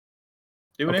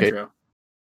Do an Okay. intro.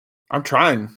 I'm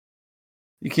trying.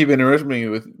 You keep interrupting me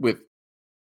with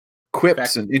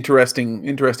quips and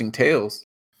interesting tales.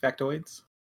 Factoids.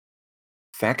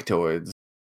 Factoids.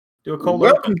 Do a cold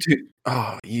Welcome open.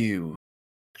 to you.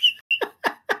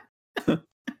 I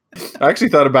actually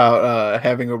thought about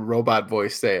having a robot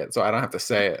voice say it, so I don't have to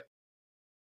say it.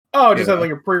 Oh, just have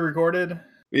like a pre-recorded.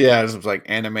 Yeah, it was like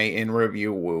anime in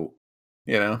review. Woo,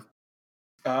 you know.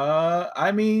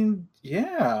 I mean,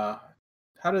 yeah.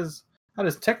 How does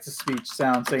text to speech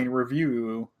sound saying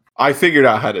review? I figured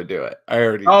out how to do it. I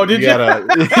already. Oh, did you?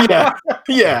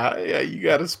 Yeah. You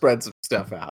got to spread some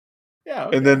stuff out. Yeah.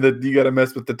 Okay. And then you got to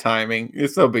mess with the timing.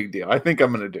 It's no big deal. I think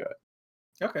I'm gonna do it.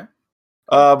 Okay.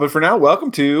 But for now,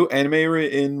 welcome to Anime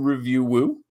in Review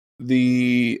Woo,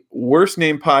 the worst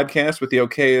named podcast with the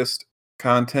okayest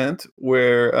content.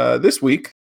 Where this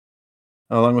week,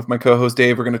 along with my co-host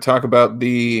Dave, we're going to talk about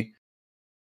the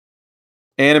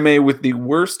anime with the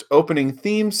worst opening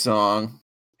theme song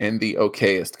and the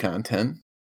okayest content,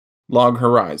 Log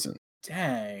Horizon.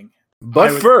 Dang.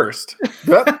 But first,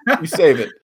 you save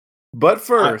it. But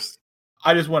first,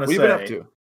 I just want to say, what have you been up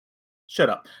to? Shut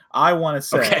up. I want to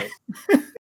say,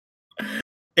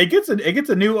 it gets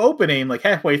a new opening like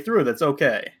halfway through. That's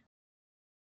okay.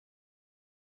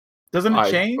 Doesn't it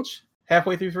change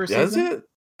halfway through first season? Does it?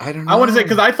 I don't know. I want to say,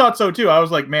 because I thought so too. I was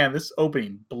like, man, this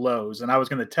opening blows, and I was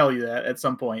going to tell you that at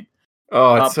some point.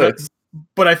 Oh,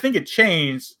 but I think it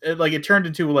changed. It turned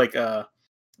into like a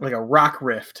rock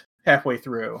rift halfway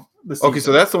through the season. Okay,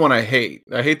 so that's the one I hate.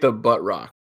 I hate the butt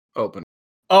rock open.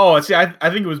 Oh, see, I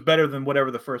think it was better than whatever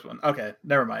the first one. Okay,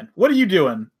 never mind. What are you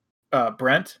doing,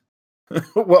 Brent?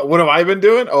 What have I been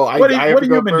doing? Oh, what have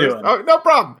you been doing? Oh, no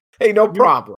problem. Hey, no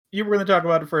problem. You were going to talk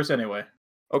about it first anyway.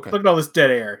 Okay. Look at all this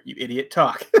dead air, you idiot.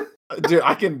 Talk. Dude,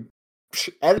 I can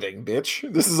editing,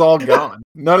 bitch. This is all gone.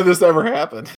 None of this ever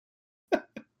happened.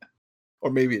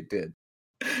 Or maybe it did.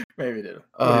 Maybe it did.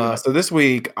 So this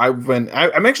week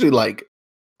I'm actually like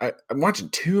I'm watching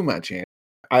too much anime.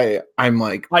 I'm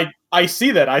like I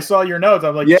see that. I saw your notes.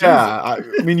 I'm like, yeah. I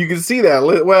mean, you can see that.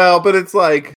 Well, but it's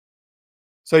like,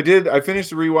 so I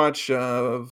finished the rewatch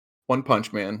of One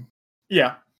Punch Man.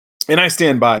 Yeah. And I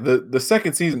stand by the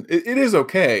second season. It is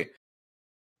okay.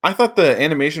 I thought the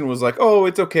animation was like, oh,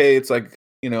 it's okay. It's like,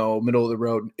 middle of the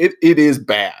road. It is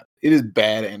bad. It is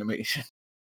bad animation.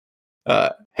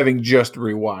 Having just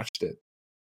rewatched it.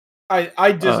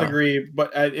 I disagree,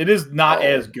 but it is not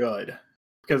as good.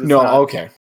 Because okay.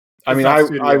 I mean,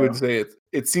 I would say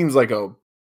it seems like a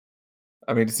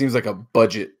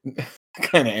budget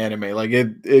kind of anime. Like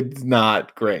it's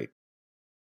not great.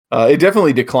 It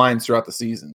definitely declines throughout the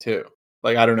season too.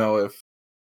 Like I don't know if,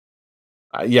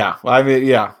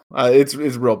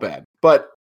 it's real bad. But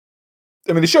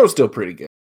I mean, the show's still pretty good.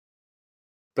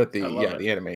 But the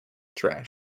anime trash.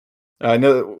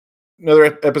 Another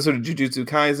episode of Jujutsu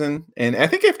Kaisen, and I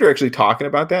think after actually talking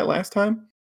about that last time,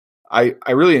 I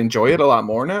really enjoy it a lot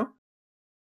more now.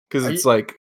 Because it's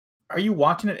like, are you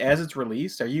watching it as it's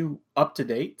released? Are you up to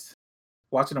date?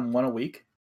 Watching them one a week?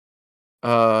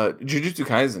 Jujutsu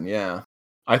Kaisen, yeah.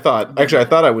 I thought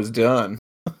I was done.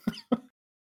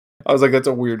 I was like, that's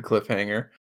a weird cliffhanger.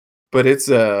 But it's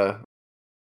I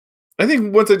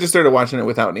think once I just started watching it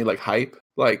without any like hype,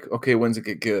 like, okay, when's it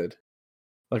get good?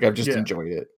 Like I've just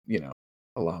enjoyed it,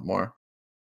 a lot more.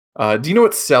 Do you know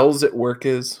what Cells at Work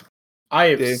is? I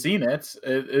have seen it.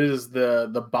 It is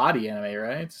the body anime,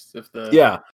 right? If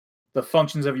the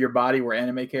functions of your body were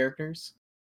anime characters.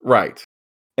 Right.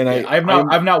 And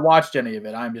I've not watched any of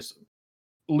it. I'm just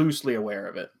loosely aware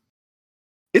of it.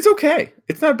 It's okay.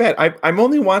 It's not bad. I'm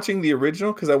only watching the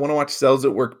original because I want to watch Cells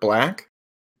at Work Black,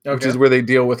 which is where they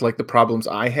deal with like the problems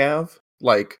I have,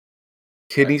 like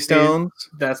kidney stones.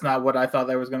 That's not what I thought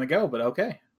that was going to go, but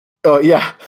okay. Oh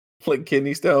yeah, like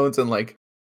kidney stones and like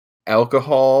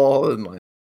alcohol and like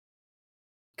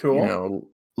cool,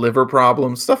 liver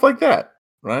problems, stuff like that,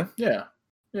 right? Yeah.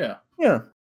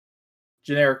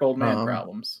 Generic old man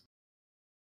problems.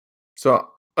 So,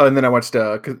 and then I watched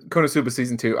Konosuba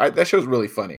season 2. That show's really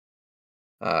funny.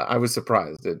 I was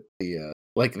surprised at the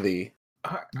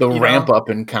ramp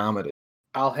up in comedy.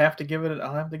 I'll have to give it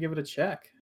a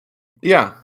check.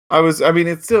 Yeah, I mean,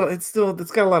 it's got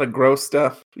a lot of gross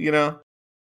stuff,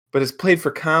 but it's played for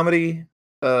comedy,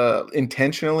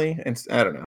 intentionally, and I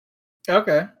don't know.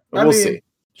 Okay, we'll see.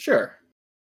 Sure.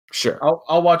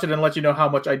 I'll watch it and let you know how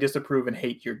much I disapprove and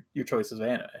hate your choices of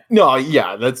anime. No,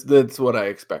 yeah, that's what I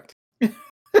expect.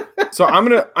 So I'm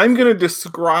gonna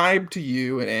describe to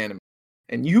you an anime,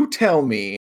 and you tell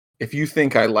me if you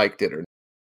think I liked it or not.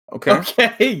 Okay.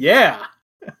 Okay. Yeah.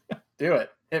 Do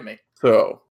it. Hit me.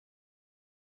 So,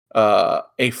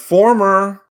 A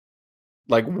former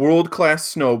like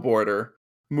world-class snowboarder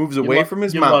moves away from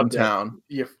his mountain town.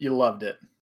 You loved it.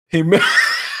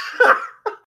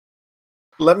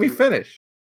 Let me finish.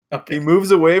 Okay. He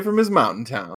moves away from his mountain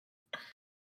town.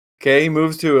 Okay, he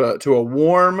moves to a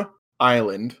warm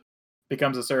island.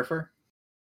 Becomes a surfer?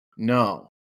 No.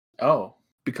 Oh.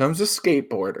 Becomes a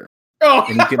skateboarder. Oh,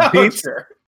 and he competes. Sure.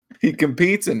 He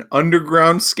competes in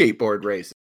underground skateboard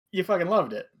races. You fucking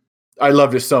loved it. I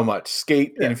loved it so much.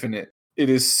 Skate Infinite. It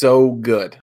is so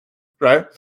good. Right?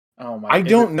 Oh my! I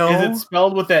don't know. Is it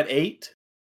spelled with that 8?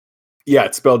 Yeah,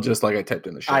 it's spelled just like I typed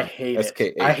in the show. I hate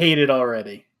it. I hate it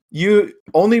already. You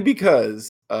only because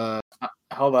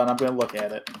hold on, I'm gonna look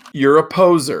at it. You're a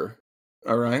poser.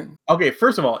 All right. Okay,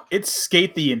 first of all, it's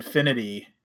Skate the Infinity.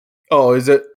 Oh, is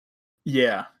it?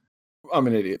 Yeah. I'm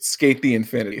an idiot. Skate the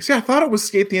Infinity. See, I thought it was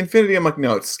Skate the Infinity. I'm like,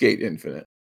 no, it's Skate Infinite.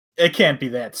 It can't be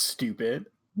that stupid.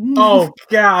 Oh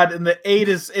God! And the 8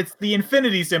 it's the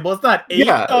infinity symbol. It's not 8.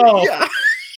 Yeah. Oh. Yeah.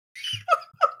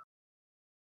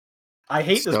 I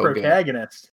hate this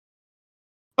protagonist.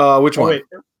 Which one?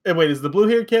 Wait, is the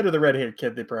blue-haired kid or the red-haired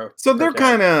kid the pro? So they're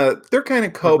kind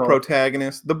of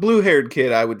co-protagonists. The blue-haired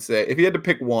kid, I would say, if you had to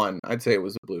pick one, I'd say it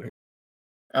was the blue-haired.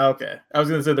 Okay, I was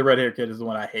gonna say the red-haired kid is the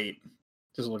one I hate.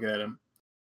 Just looking at him,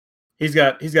 he's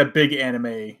got big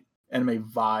anime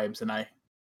vibes, and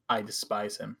I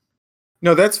despise him.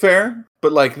 No, that's fair.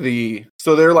 But like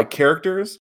so they're like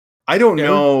characters. I don't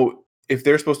know if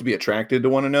they're supposed to be attracted to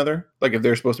one another. Like if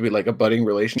they're supposed to be like a budding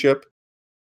relationship.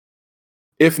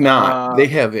 If not, they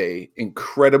have a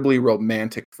incredibly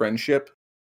romantic friendship.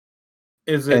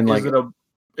 Is it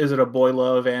a boy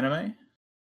love anime?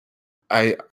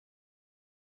 There's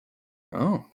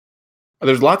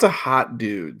lots of hot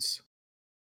dudes.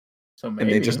 So maybe.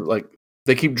 And they just like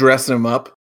they keep dressing them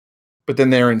up. But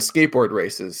then they're in skateboard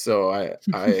races, so I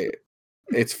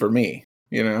it's for me,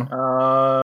 you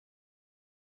know.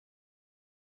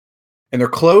 And their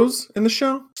clothes in the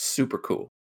show, super cool.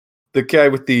 The guy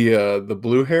with the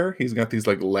blue hair, he's got these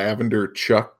like lavender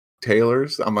Chuck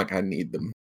Taylors. I'm like, I need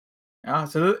them.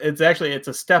 So it's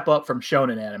a step up from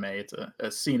shonen anime. It's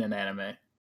a seinen anime.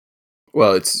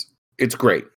 Well, it's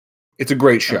great. It's a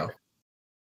great show. Okay.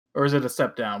 Or is it a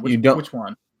step down? Which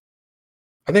one?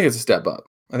 I think it's a step up.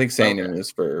 I think seinen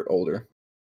is for older.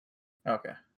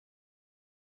 Okay.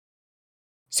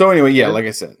 So anyway, yeah, like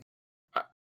I said,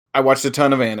 I watched a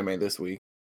ton of anime this week.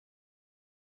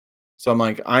 So I'm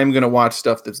like, I'm going to watch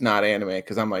stuff that's not anime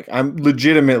because I'm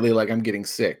legitimately like, I'm getting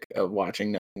sick of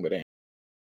watching nothing but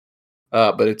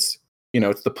anime. But it's,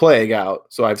 it's the plague out.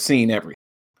 So I've seen everything.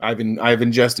 I've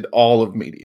ingested all of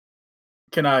media.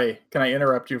 Can I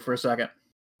interrupt you for a second?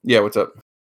 Yeah, what's up?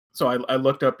 So I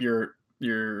looked up your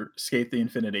Skate the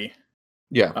Infinity.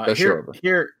 Yeah, that's here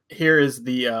is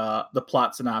the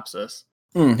plot synopsis.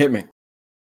 Hit me.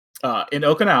 In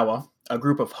Okinawa, a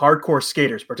group of hardcore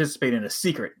skaters participate in a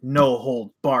secret,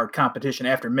 no-hold-barred competition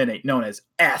after midnight known as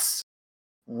S,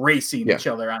 racing each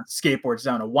other on skateboards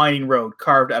down a winding road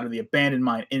carved out of the abandoned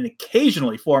mine and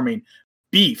occasionally forming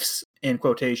beefs, in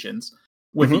quotations,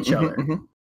 with each other. Mm-hmm.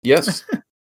 Yes.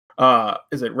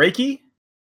 Is it Reiki?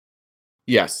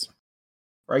 Yes.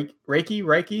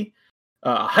 Reiki?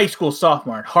 A high school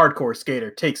sophomore and hardcore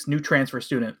skater takes new transfer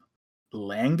student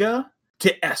Langa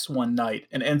to S one night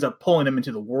and ends up pulling him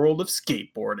into the world of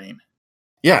skateboarding.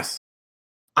 Yes.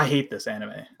 I hate this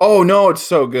anime. Oh, no, it's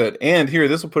so good. And here,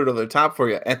 this will put it over the top for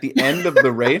you. At the end of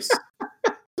the race,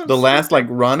 the last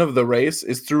run of the race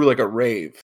is through like a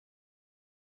rave.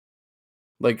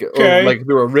 Like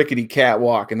through a rickety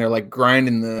catwalk, and they're like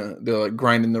grinding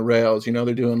the rails.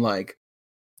 They're doing like,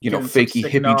 fakey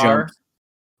hippie jumps.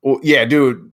 Well, yeah,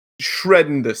 dude,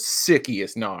 shredding the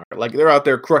sickiest gnar. Like they're out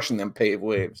there crushing them paved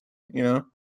waves.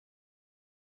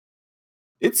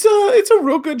 It's a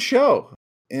real good show,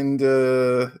 and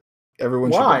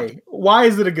everyone. Why? Why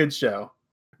is it a good show?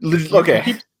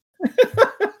 Okay.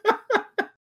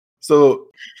 so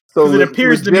it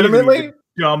appears to me to be the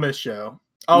dumbest show.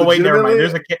 Oh wait, never mind.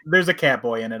 There's a cat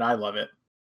boy in it. I love it.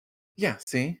 Yeah,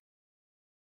 see,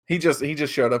 he just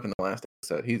showed up in the last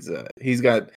episode. He's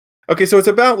got okay. So it's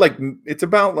about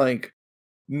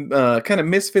kind of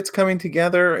misfits coming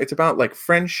together. It's about like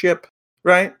friendship,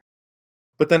 right?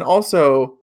 But then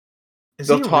also,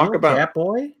 they'll talk about cat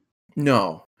boy.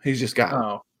 No, he's just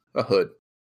got a hood.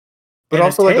 But and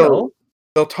also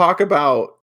they'll talk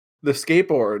about the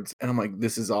skateboards, and I'm like,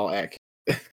 this is all accurate.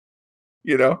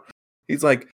 He's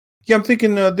like, yeah, I'm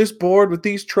thinking this board with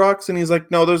these trucks, and he's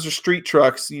like, no, those are street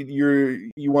trucks.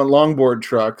 You want longboard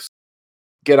trucks?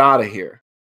 Get out of here,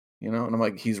 And I'm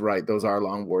like, he's right. Those are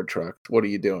longboard trucks. What are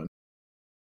you doing?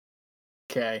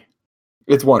 Okay.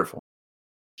 It's wonderful.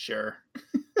 Sure.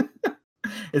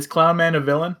 Is Clown Man a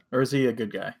villain or is he a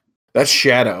good guy? That's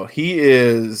Shadow. He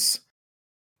is.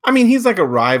 I mean, he's like a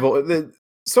rival.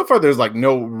 So far, there's like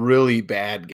no really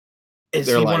bad guy. Is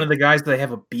he one of the guys that they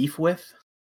have a beef with?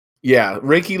 Yeah,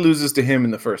 Reiki loses to him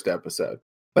in the first episode,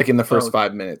 like in the first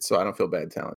 5 minutes. So I don't feel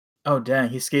bad telling. Oh dang,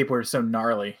 his skateboard is so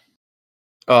gnarly.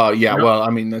 Oh yeah, well, I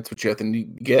mean that's what you have to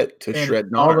get to shred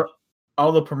gnar.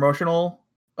 All the promotional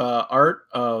art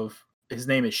of his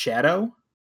name is Shadow.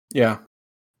 Yeah.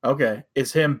 Okay,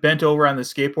 it's him bent over on the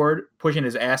skateboard, pushing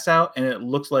his ass out, and it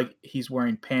looks like he's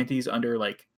wearing panties under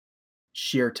like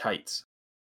sheer tights.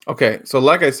 Okay, so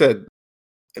like I said,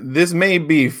 this may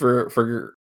be for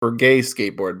gay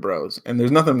skateboard bros, and there's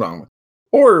nothing wrong with it.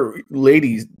 Or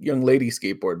ladies, young lady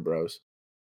skateboard bros.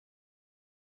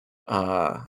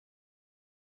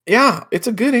 Yeah, it's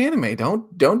a good anime.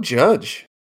 Don't judge.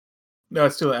 No,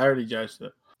 it's still I already judged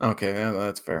it. Okay, yeah,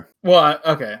 that's fair. Well,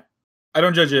 okay. I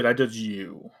don't judge it. I judge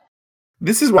you.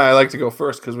 This is why I like to go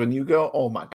first, because when you go, oh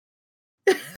my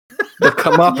god, the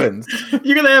comeuppance.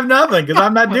 You're gonna have nothing because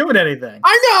I'm not doing anything.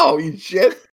 I know, you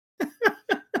shit.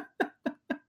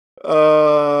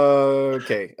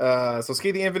 Okay. So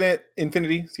Skate the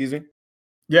Infinity, excuse me.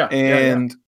 Yeah.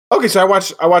 And okay, so I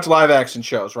watch live action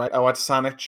shows, right? I watch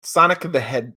Sonic the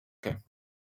Hedgehog. Okay.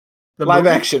 The live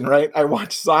action, right? I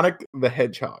watch Sonic the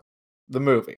Hedgehog, the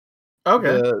movie.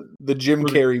 Okay. The Jim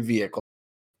Carrey vehicle.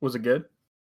 Was it good?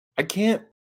 I can't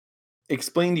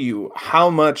explain to you how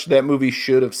much that movie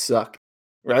should have sucked,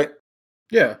 right?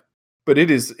 Yeah. But it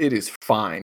is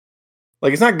fine.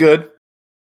 Like, it's not good.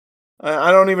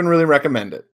 I don't even really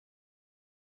recommend it.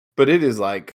 But it is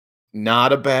like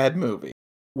not a bad movie.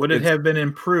 Would it have been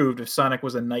improved if Sonic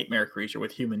was a nightmare creature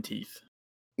with human teeth?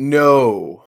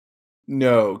 No,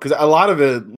 because a lot of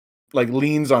it like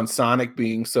leans on Sonic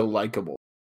being so likable.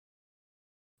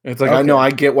 It's like, okay. I know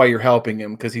I get why you're helping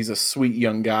him because he's a sweet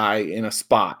young guy in a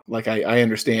spot. Like I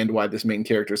understand why this main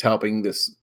character is helping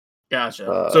this.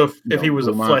 Gotcha. So if he was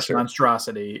a flesh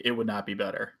monstrosity, it would not be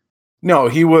better. No,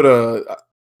 he would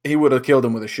have killed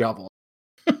him with a shovel.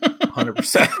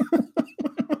 100%.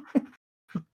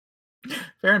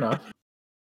 Fair enough.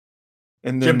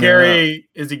 And then, Jim Carrey,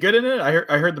 is he good in it? I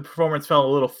heard the performance felt a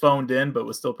little phoned in, but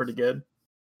was still pretty good.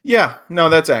 Yeah, no,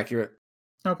 that's accurate.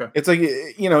 Okay. It's like,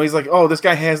 he's like, oh, this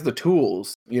guy has the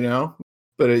tools,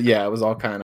 But it was all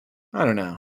kind of, I don't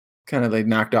know, kind of like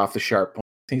knocked off the sharp point.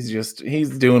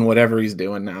 He's doing whatever he's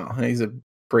doing now. He's a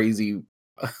crazy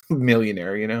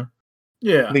millionaire,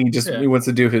 Yeah. I think he wants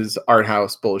to do his art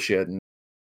house bullshit and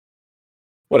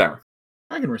whatever.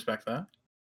 I can respect that.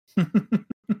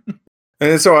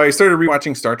 And so I started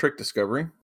rewatching Star Trek Discovery.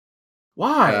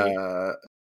 Why?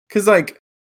 Because like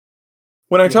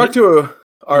when I talked to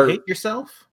you hate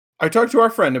yourself? I talked to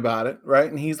our friend about it, right?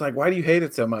 And he's like, "Why do you hate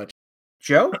it so much,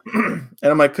 Joe?" And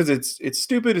I'm like, "Because it's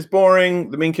stupid, it's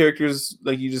boring. The main characters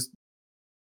like it's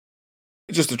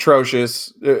just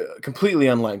atrocious, completely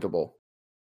unlikable."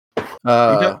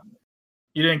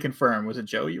 You didn't confirm. Was it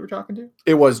Joe you were talking to?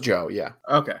 It was Joe, yeah.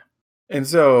 Okay. And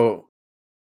so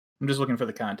I'm just looking for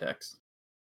the context.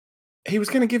 He was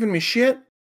kind of giving me shit,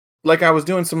 like I was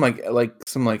doing some like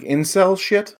incel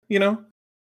shit,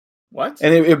 What?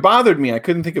 And it bothered me. I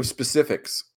couldn't think of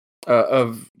specifics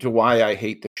to why I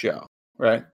hate the show,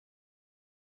 right?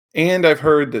 And I've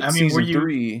heard that season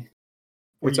 3.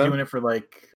 Were you doing it for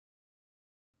like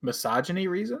misogyny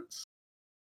reasons?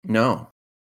 No.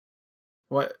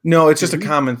 What? No, it's just a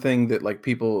common thing that like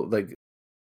people like,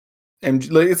 and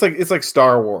it's like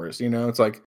Star Wars, It's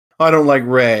like, I don't like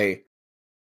Rey.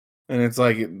 And it's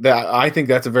like that. I think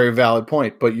that's a very valid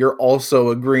point, but you're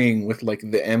also agreeing with like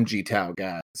the MG Tau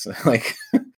guys. Like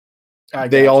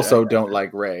they also don't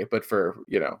like Rey, but for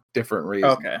different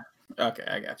reasons. Okay,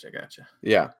 I gotcha.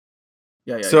 Yeah.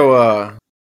 Yeah. So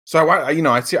I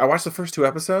watched the first 2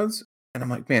 episodes, and I'm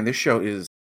like, man, this show is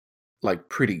like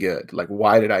pretty good. Like,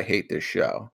 why did I hate this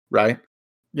show? Right?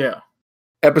 Yeah.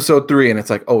 Episode 3, and it's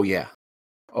like, oh yeah.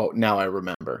 Oh, now I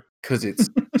remember. Because it's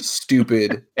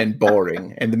stupid and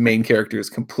boring, and the main character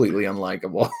is completely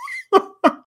unlikable.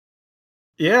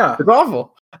 Yeah. It's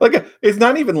awful. Like, it's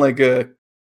not even like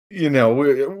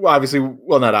we're obviously,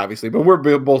 well, not obviously, but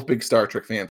we're both big Star Trek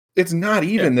fans. It's not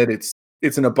even that it's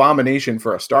an abomination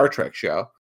for a Star Trek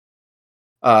show.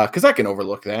 Because I can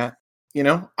overlook that.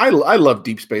 I love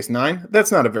Deep Space Nine.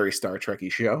 That's not a very Star Trek-y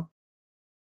show.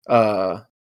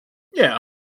 Yeah,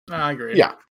 I agree.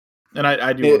 Yeah. And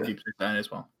I do love Deep Space Nine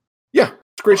as well. Yeah,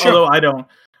 it's a great show. Although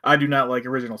I do not like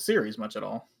original series much at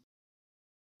all.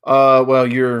 Well, but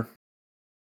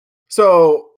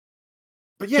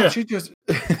yeah,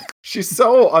 she's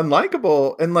so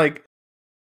unlikable, and like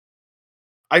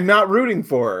I'm not rooting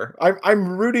for her.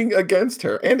 I'm rooting against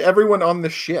her and everyone on the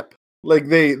ship. Like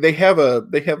they have a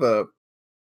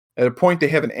at a point they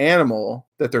have an animal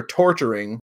that they're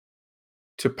torturing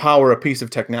to power a piece of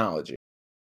technology.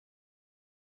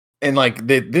 And like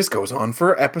this goes on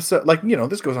for episode, like, you know,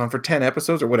 this goes on for 10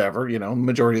 episodes or whatever, you know,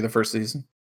 majority of the first season.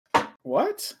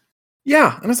 What?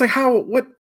 Yeah, and it's like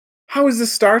how is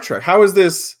this Star Trek? How is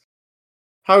this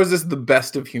the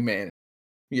best of humanity,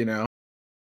 you know?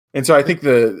 And so I think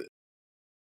they're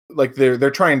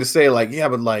trying to say like, yeah,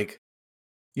 but like,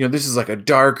 you know, this is like a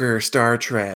darker Star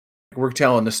Trek. We're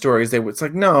telling the stories. It's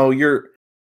like, no, you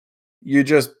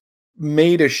just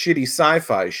made a shitty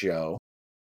sci-fi show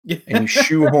and you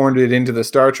shoehorned it into the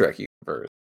Star Trek universe.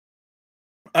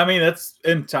 I mean, that's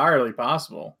entirely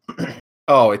possible.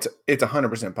 Oh, it's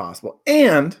 100% possible.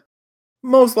 And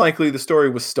most likely the story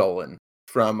was stolen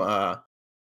from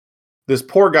this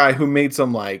poor guy who made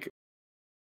some like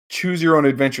choose your own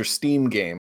adventure Steam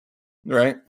game,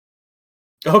 right?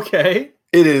 Okay.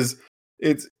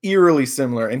 It's eerily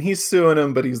similar, and he's suing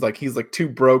him, but he's like too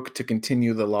broke to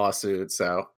continue the lawsuit.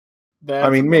 So I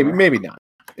mean, maybe not.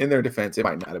 In their defense, it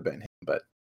might not have been him, but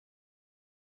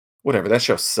whatever. That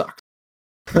show sucked.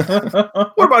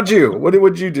 What about you? What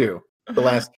did you do?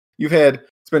 It's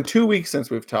been 2 weeks since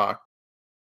we've talked.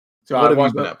 So what have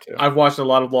you been up to? I've watched a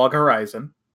lot of Log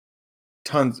Horizon.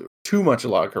 Too much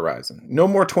Log Horizon. No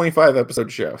more 25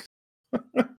 episode shows.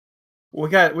 We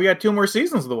got 2 more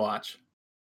seasons to watch.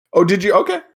 Oh, did you?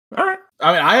 Okay. All right.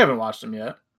 I mean, I haven't watched them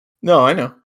yet. No, I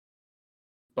know.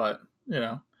 But, you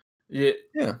know,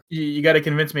 you got to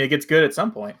convince me it gets good at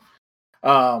some point.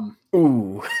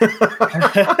 Ooh.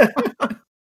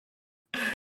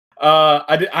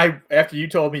 I after you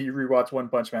told me you rewatched One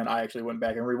Punch Man, I actually went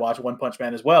back and rewatched One Punch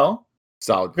Man as well.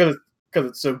 Solid. Because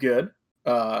it's so good.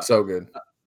 So good.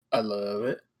 I love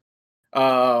it.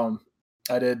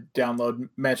 I did download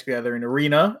Magic the Gathering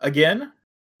Arena again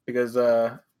because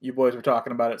you boys were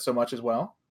talking about it so much as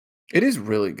well. It is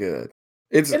really good.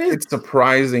 It's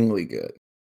surprisingly good.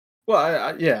 Well,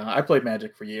 I played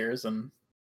Magic for years and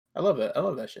I love it. I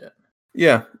love that shit.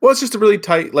 Yeah. Well, it's just a really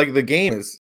tight, like the game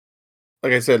is,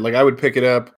 like I said, like I would pick it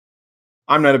up.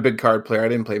 I'm not a big card player. I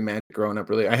didn't play Magic growing up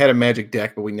really. I had a Magic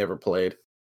deck, but we never played.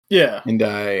 Yeah. And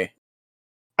I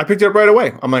picked it up right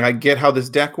away. I'm like, I get how this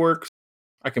deck works.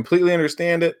 I completely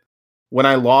understand it. When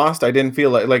I lost, I didn't feel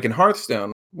like in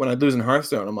Hearthstone, when I lose in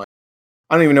Hearthstone, I'm like,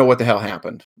 I don't even know what the hell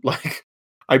happened. Like,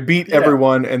 I beat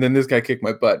everyone, and then this guy kicked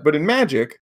my butt. But in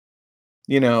Magic,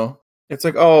 you know, it's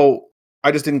like, oh,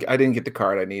 I didn't get the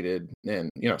card I needed, and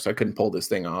you know, so I couldn't pull this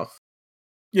thing off.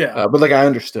 Yeah, but like I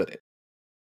understood it.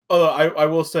 Although I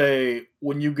will say,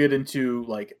 when you get into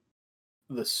like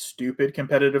the stupid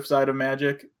competitive side of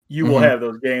Magic, you will have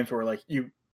those games where like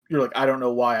you're like, I don't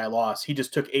know why I lost. He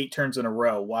just took 8 turns in a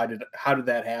row. How did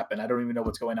that happen? I don't even know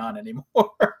what's going on anymore.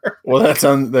 Well, that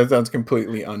sounds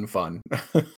completely unfun.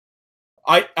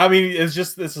 I mean, this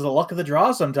is a luck of the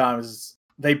draw sometimes.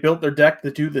 They built their deck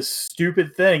to do this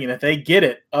stupid thing, and if they get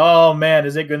it, oh man,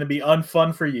 is it going to be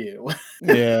unfun for you?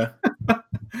 Yeah.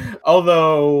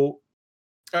 Although,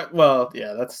 there's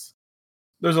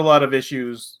a lot of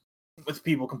issues with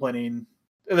people complaining.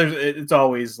 It's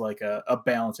always like a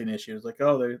balancing issue. It's like,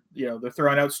 oh, they're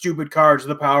throwing out stupid cards,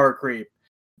 the power creep.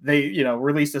 They,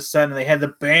 released a set and they had to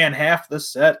ban half the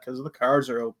set because the cards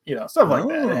are, stuff like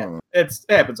that. It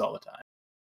happens all the time.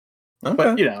 Okay.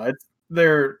 But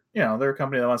they're a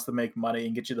company that wants to make money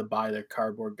and get you to buy their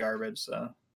cardboard garbage. So,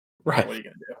 right, what are you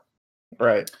gonna do?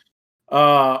 Right.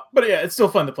 But yeah, it's still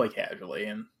fun to play casually,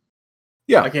 and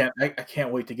yeah, I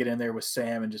can't wait to get in there with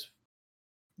Sam and just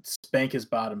spank his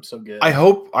bottom so good. I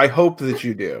hope that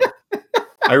you do.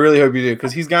 I really hope you do,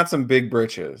 because he's got some big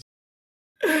britches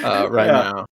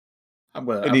now. I'm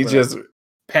gonna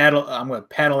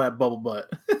paddle that bubble butt.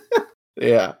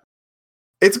 Yeah,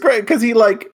 it's great because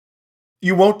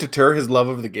you won't deter his love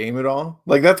of the game at all.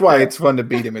 Like, that's why it's fun to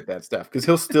beat him at that stuff, because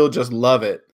he'll still just love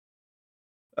it.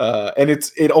 And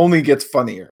it only gets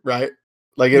funnier, right?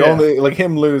 Like only, like,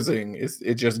 him losing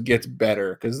it just gets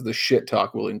better because the shit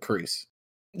talk will increase.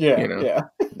 Yeah.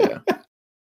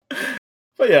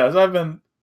 But yeah, so I've been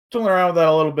tooling around with that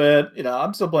a little bit.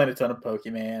 I'm still playing a ton of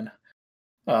Pokemon.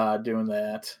 Doing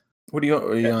that. Are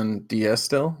you on DS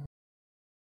still?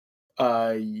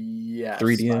 Yes.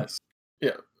 3DS.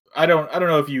 Yeah. I don't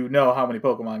know if you know how many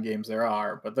Pokemon games there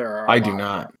are, but there are. I do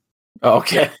not.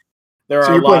 Okay. There so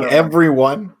are. You're playing every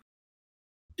one?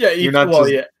 Yeah.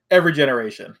 Every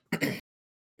generation.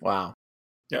 Wow.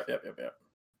 Yep.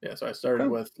 Yeah. So I started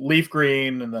with Leaf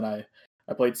Green, and then I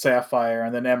played Sapphire,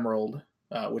 and then Emerald,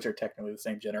 which are technically the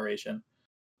same generation,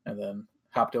 and then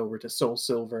hopped over to Soul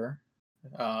Silver,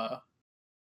 and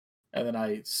then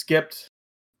I skipped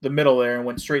the middle there and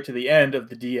went straight to the end of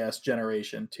the DS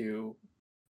generation to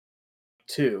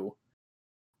 2,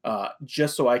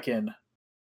 just so I can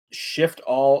shift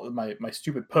all my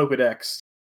stupid Pokedex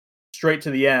straight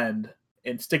to the end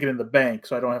and stick it in the bank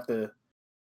so I don't have to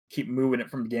keep moving it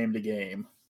from game to game.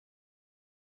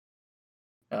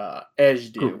 As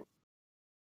you do. Cool.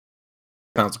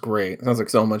 Sounds great. Sounds like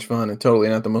so much fun and totally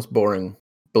not the most boring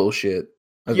bullshit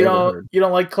I've ever heard. You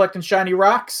don't like collecting shiny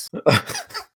rocks?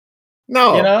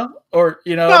 No. You know? Or,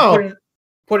 No.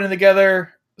 putting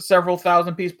together several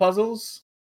thousand-piece puzzles?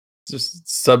 Just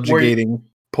subjugating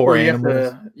poor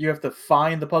animals. You have to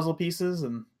find the puzzle pieces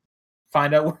and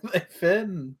find out where they fit?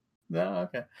 No,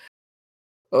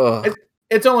 okay.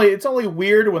 It's only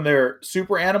weird when they're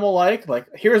super animal-like. Like,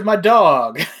 here's my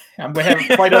dog. I'm going to have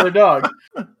to fight other dogs.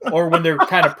 Or when they're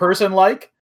kind of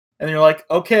person-like. And you're like,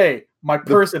 okay, my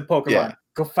person Pokemon,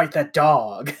 go fight that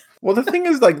dog. Well, the thing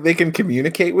is, like, they can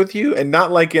communicate with you, and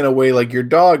not like in a way like your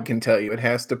dog can tell you it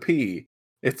has to pee.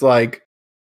 It's like,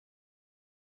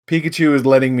 Pikachu is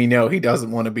letting me know he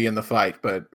doesn't want to be in the fight,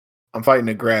 but I'm fighting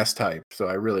a grass type, so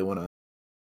I really want to.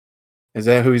 Is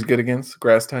that who he's good against?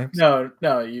 Grass types? No,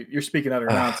 you're speaking utter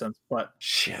nonsense. But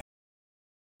shit.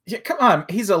 Yeah, come on,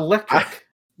 he's electric.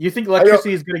 You think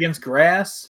electricity is good against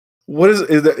grass? What is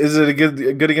it a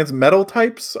good against metal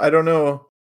types? I don't know.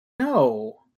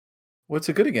 No. What's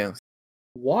it good against?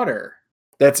 Water.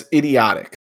 That's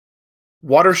idiotic.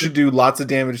 Water should do lots of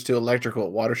damage to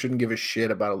electrical. Water shouldn't give a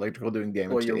shit about electrical doing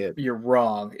damage to it. You're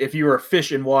wrong. If you are a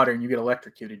fish in water and you get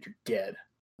electrocuted, you're dead.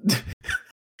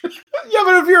 Yeah,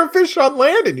 but if you're a fish on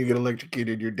land and you get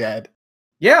electrocuted, you're dead.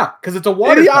 Yeah, because it's a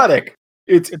water idiotic. Type.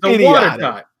 It's idiotic. A water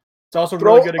type. It's also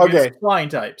really good against flying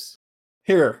types.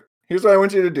 Here's what I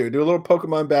want you to do. Do a little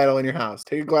Pokemon battle in your house.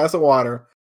 Take a glass of water,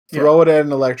 throw it at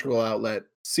an electrical outlet,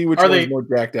 see which one's more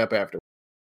jacked up after.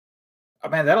 Oh,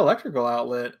 man, that electrical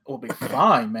outlet will be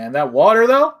fine, man. That water,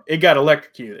 though, it got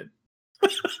electrocuted.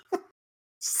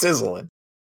 Sizzling.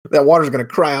 That water's going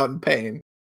to cry out in pain.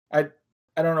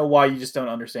 I don't know why you just don't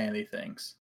understand these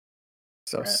things.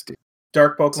 So stupid.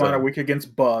 Dark Pokemon are weak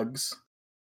against bugs.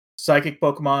 Psychic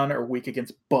Pokemon are weak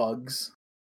against bugs.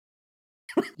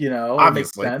 It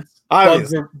makes sense.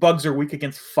 Bugs are weak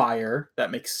against fire.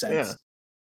 That makes sense.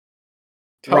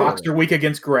 Yeah. Rocks are weak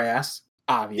against grass.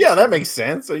 Obviously. Yeah, that makes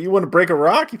sense. So you want to break a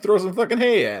rock, you throw some fucking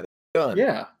hay at it. Done.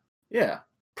 Yeah.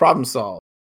 Problem solved.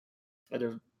 I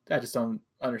just don't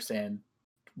understand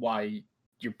why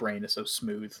your brain is so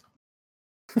smooth.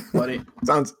 Buddy.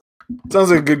 Sounds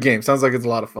like a good game. Sounds like it's a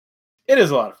lot of fun. It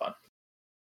is a lot of fun.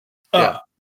 Yeah.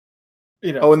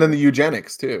 And then the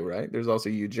eugenics too, right? There's also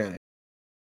eugenics.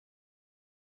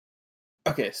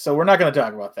 Okay, so we're not going to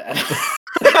talk about that.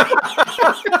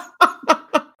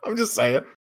 I'm just saying.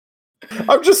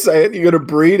 You're going to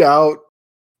breed out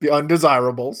the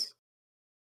undesirables.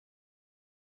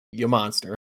 You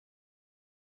monster.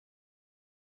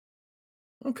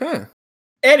 Okay.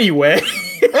 Anyway.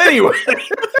 I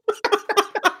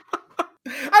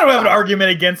don't have an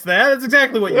argument against that. That's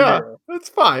exactly what you do. That's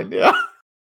fine. Yeah.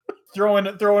 Throwing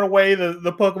away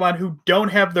the Pokemon who don't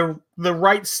have the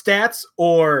right stats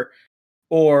or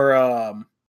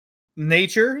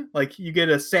nature. Like, you get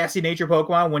a sassy nature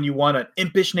Pokemon when you want an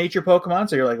impish nature Pokemon.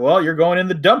 So you're like, well, you're going in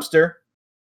the dumpster.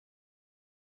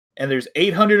 And there's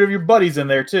 800 of your buddies in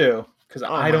there too, because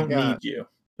I don't need you.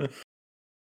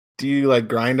 Do you like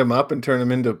grind them up and turn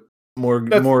them into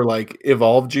more like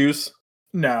evolve juice?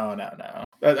 No.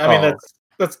 I mean,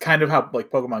 that's kind of how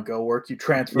like Pokemon Go works. You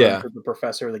transfer them to the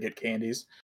professor, they get candies.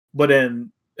 But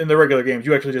in the regular games,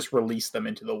 you actually just release them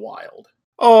into the wild.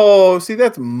 Oh, see,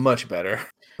 that's much better.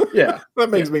 Yeah. That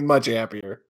makes me much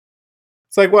happier.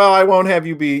 It's like, well, I won't have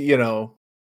you be,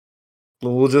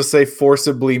 we'll just say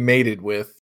forcibly mated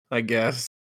with, I guess.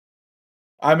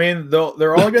 I mean,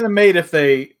 they're only going to mate if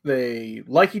they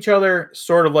like each other,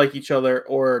 sort of like each other,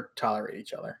 or tolerate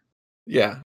each other.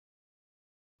 Yeah.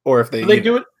 Or if they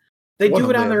do it. They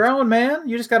do it on their own, man.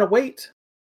 You just got to wait.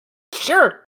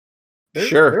 Sure.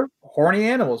 They're horny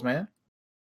animals, man.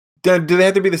 Do they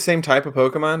have to be the same type of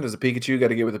Pokemon? Does a Pikachu got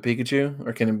to get with a Pikachu?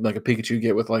 Or can like a Pikachu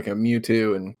get with like a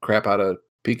Mewtwo and crap out a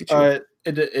Pikachu?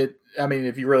 I mean,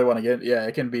 if you really want to get,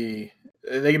 they can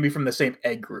be from the same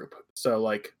egg group. So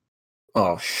like,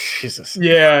 oh Jesus.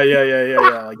 Yeah.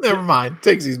 Like, never mind.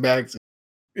 Takes these bags.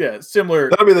 Yeah, similar.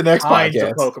 That'll be the next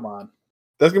podcast. Pokemon.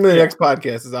 That's gonna be the next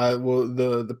podcast. Is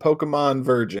the Pokemon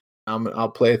Virgin. I'll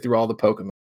play through all the Pokemon.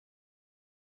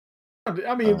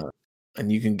 I mean,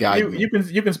 and you can guide me. You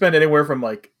can spend anywhere from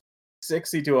like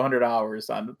 60 to 100 hours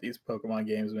on these Pokemon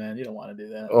games, man. You don't want to do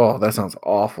that. Oh, that sounds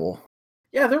awful.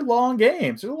 Yeah, they're long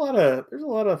games. There's a lot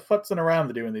of futzing around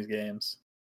to do in these games.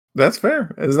 That's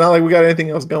fair. It's not like we got anything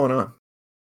else going on.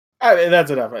 I mean,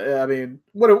 that's enough. I mean,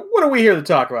 what are we here to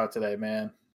talk about today,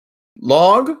 man?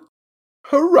 Log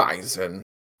Horizon.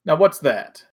 Now, what's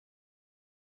that?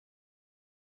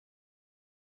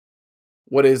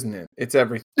 What isn't it? It's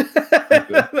everything.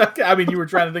 I mean, you were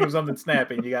trying to think of something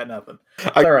snappy, and you got nothing.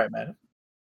 All right, man.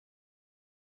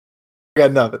 I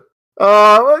got nothing.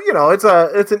 Well, it's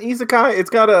an isekai. It's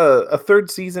got a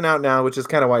third season out now, which is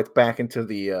kind of why it's back into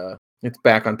the it's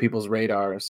back on people's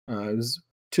radars. It was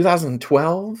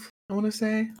 2012, I want to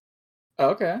say.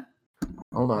 Okay.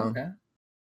 Hold on. Okay.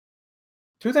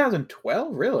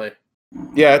 2012, really?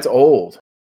 Yeah, it's old.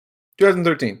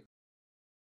 2013.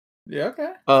 Yeah.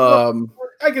 Okay.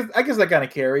 I guess that kind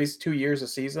of carries 2 years a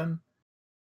season.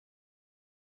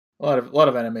 A lot of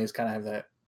animes kind of have that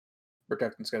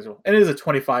production schedule, and it is a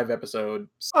 25 episode.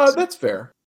 That's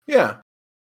fair. Yeah.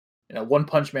 One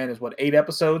Punch Man is 8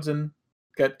 episodes and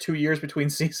got 2 years between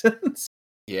seasons.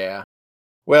 Yeah.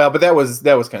 Well, but that was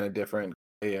kind of different.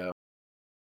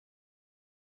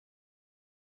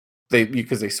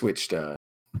 Because they switched.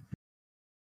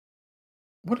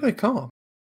 What do they call?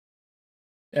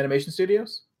 Animation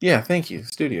studios. Yeah, thank you,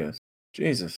 studios.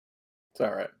 Jesus, it's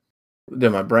all right.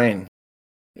 My brain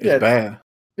is bad.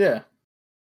 Yeah.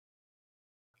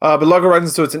 But Log Horizon,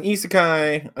 so it's an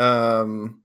isekai. I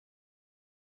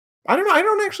don't know. I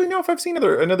don't actually know if I've seen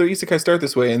another isekai start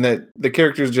this way, and that the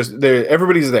characters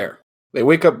everybody's there. They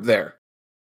wake up there,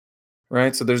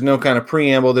 right? So there's no kind of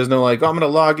preamble. There's no like, I'm going to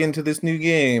log into this new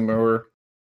game or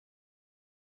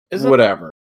whatever.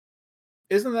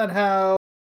 Isn't that how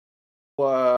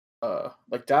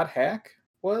like Dot Hack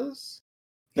was?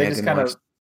 They just kind of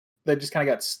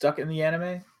got stuck in the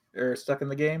anime or stuck in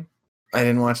the game. I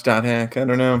didn't watch Dot Hack. I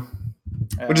don't know.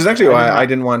 Which is actually why I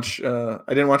didn't watch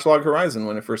Log Horizon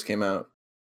when it first came out,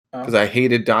 because I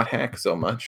hated Dot Hack so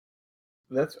much.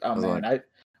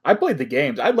 I played the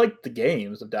games. I liked the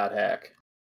games of Dot Hack.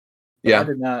 Yeah,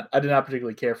 I did not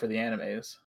particularly care for the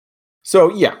animes. So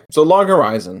Log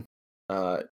Horizon,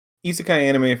 isekai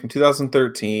anime from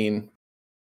 2013.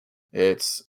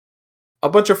 It's a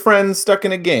bunch of friends stuck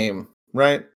in a game,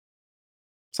 right?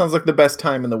 Sounds like the best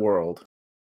time in the world.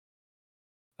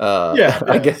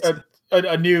 I guess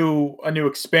a new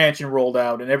expansion rolled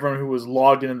out, and everyone who was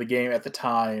logged in the game at the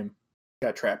time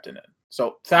got trapped in it.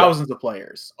 So thousands of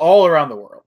players all around the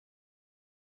world.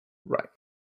 Right.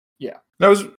 Yeah.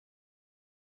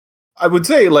 I would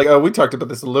say, like, we talked about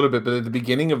this a little bit, but at the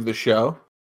beginning of the show,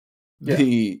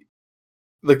 the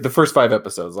first 5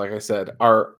 episodes, like I said,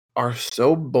 are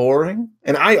so boring,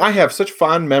 and I have such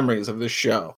fond memories of this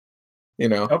show.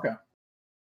 Okay.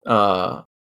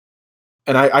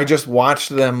 And I just watched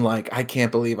them like, I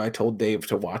can't believe I told Dave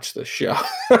to watch this show.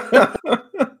 The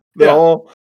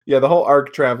whole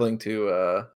arc traveling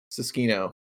to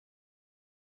Susukino.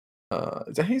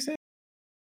 Is that how you say it?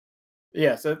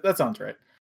 Yes, that sounds right.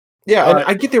 Yeah, and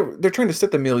I get they're trying to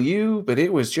set the milieu, but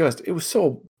it was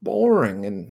so boring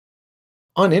and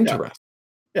uninteresting.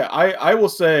 Yeah, I will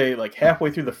say, like, halfway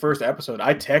through the first episode,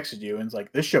 I texted you and was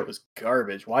like, this show is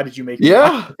garbage. Why did you make me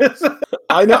watch this?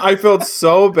 I know. I felt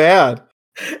so bad.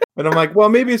 And I'm like, well,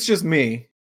 maybe it's just me.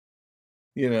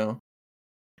 Yeah.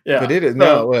 But it is.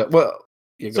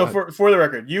 So for the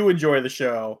record, you enjoy the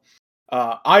show.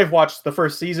 I've watched the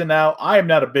first season now. I am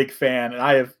not a big fan, and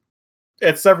I have,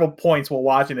 at several points while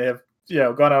watching it, have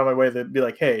gone out of my way to be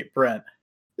like, hey, Brent,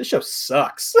 this show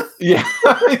sucks. Yeah.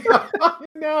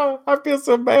 No, I feel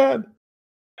so bad.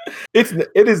 It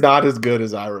is not as good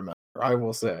as I remember, I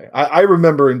will say. I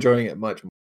remember enjoying it much more.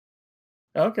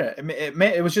 Okay.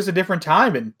 It was just a different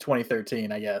time in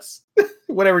 2013, I guess.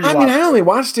 Whatever you I only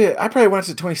watched it. I probably watched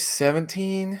it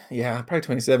 2017. Yeah, probably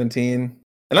 2017.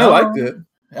 And I liked it.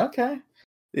 Okay.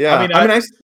 Yeah.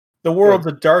 The world's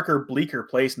a darker, bleaker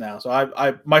place now, so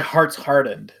my heart's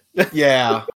hardened.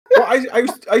 Yeah. Well,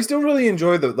 I still really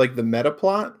enjoy the meta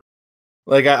plot.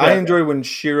 Like I enjoy when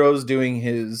Shiro's doing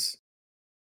his,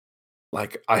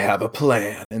 like, I have a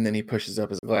plan, and then he pushes up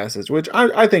his glasses, which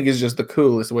I think is just the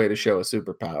coolest way to show a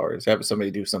superpower, is have somebody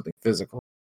do something physical.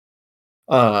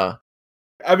 How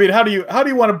do you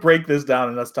want to break this down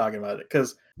and us talking about it?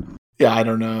 Because I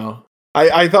don't know.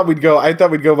 I thought we'd go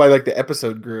by like the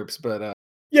episode groups, but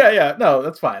no,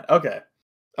 that's fine. Okay.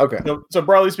 So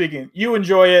broadly speaking, you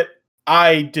enjoy it.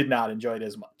 I did not enjoy it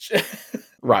as much.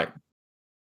 Right.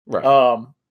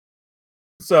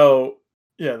 So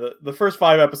yeah, the first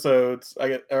 5 episodes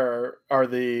are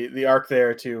the arc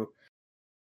there to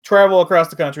travel across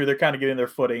the country. They're kind of getting their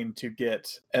footing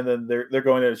and then they're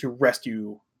going there to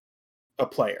rescue a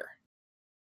player.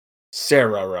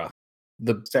 Sarara.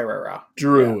 the Sarah.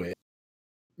 druid.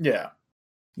 Yeah.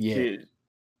 Yeah.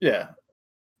 Yeah.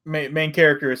 Main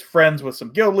character is friends with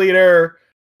some guild leader.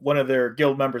 One of their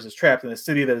guild members is trapped in a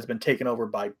city that has been taken over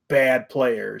by bad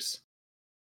players.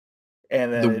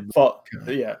 And then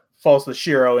falls to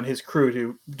Shiro and his crew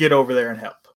to get over there and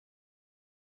help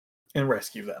and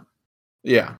rescue them.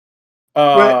 Yeah.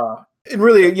 And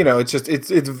really, it's just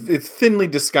it's thinly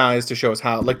disguised to show us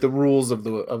how, like, the rules of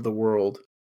the world,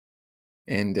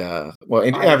 and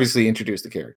obviously introduce the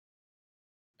character.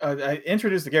 I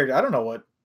introduced the character. I don't know what.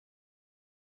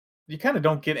 You kind of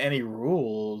don't get any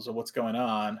rules of what's going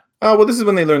on. Oh, well, this is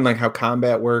when they learn, like, how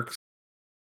combat works.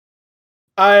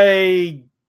 I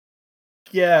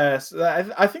guess.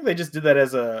 I think they just did that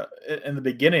in the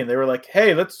beginning. They were like,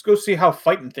 hey, let's go see how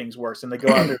fighting things works. And they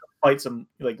go out there to fight some,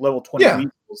 like, level 20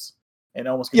 weasels. And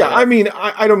almost. Yeah, I mean,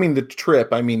 I don't mean the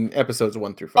trip. I mean episodes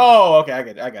 1 through 5. Oh, okay.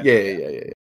 I got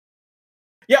it.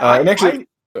 Yeah, and actually,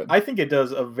 I think it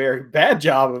does a very bad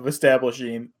job of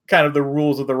establishing kind of the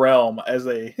rules of the realm as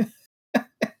they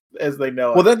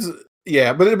know. Well, but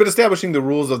establishing the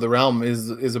rules of the realm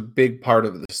is a big part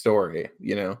of the story.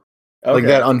 Okay. Like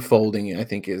that unfolding, I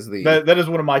think, is that is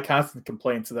one of my constant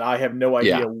complaints, that I have no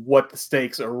idea what the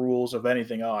stakes or rules of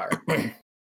anything are.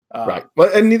 Right. Well,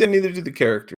 and neither do the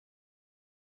characters.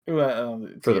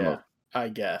 For the most, I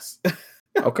guess.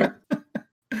 Okay.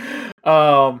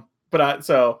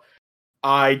 So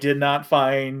I did not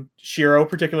find Shiro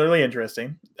particularly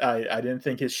interesting. I didn't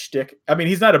think his shtick. I mean,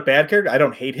 he's not a bad character. I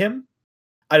don't hate him.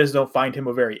 I just don't find him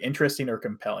a very interesting or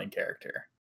compelling character.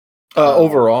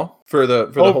 Overall, for the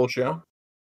whole show,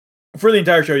 for the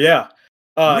entire show, yeah.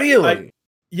 Really?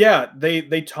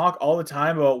 They talk all the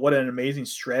time about what an amazing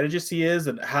strategist he is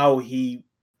and how he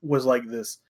was like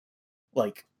this,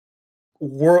 like,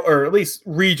 world, or at least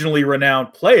regionally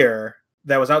renowned player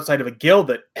that was outside of a guild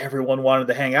that everyone wanted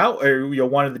to hang out or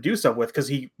wanted to do stuff with, because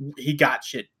he got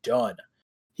shit done.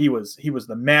 He was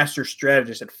the master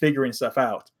strategist at figuring stuff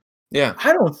out. Yeah,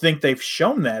 I don't think they've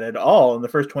shown that at all in the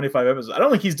first 25 episodes. I don't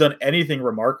think he's done anything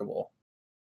remarkable.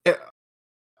 Yeah,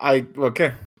 I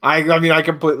mean, I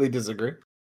completely disagree,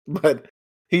 but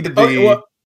he did the.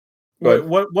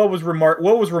 What was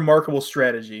remarkable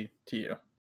strategy to you?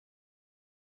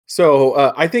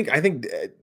 So I think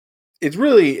it's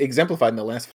really exemplified in the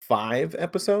last 5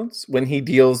 episodes when he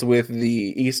deals with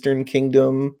the Eastern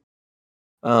Kingdom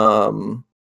envoy.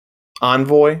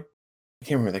 I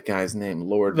can't remember that guy's name.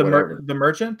 Lord, the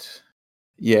merchant.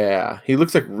 Yeah, he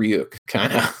looks like Ryuk,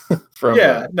 kind of.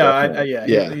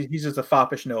 He's just a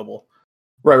foppish noble.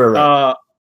 Right.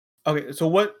 Okay, so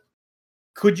what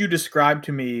could you describe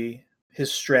to me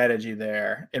his strategy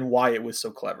there and why it was so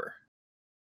clever?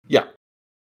 Yeah.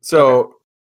 So,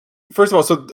 First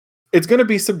of all, it's going to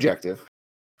be subjective,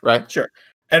 right? Sure.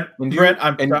 And Brent,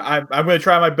 I'm going to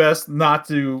try my best not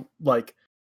to, like,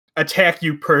 attack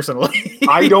you personally.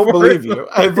 I don't believe you.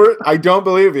 I don't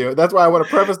believe you. That's why I want to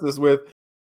preface this with,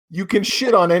 you can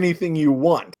shit on anything you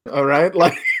want. All right,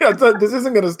 like this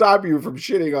isn't going to stop you from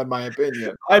shitting on my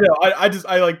opinion. I know.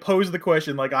 I like pose the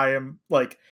question like I am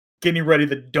like getting ready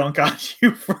to dunk on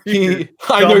you for your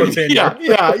dumb opinion.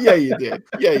 Yeah, you did.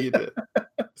 Yeah, you did.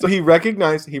 So he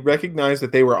recognized that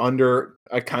they were under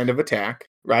a kind of attack,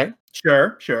 right?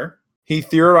 Sure. He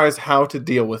theorized how to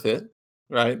deal with it,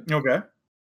 right? Okay.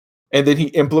 And then he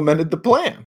implemented the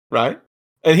plan, right?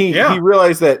 And he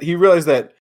realized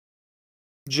that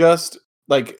just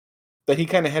like that he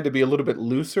kind of had to be a little bit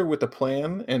looser with the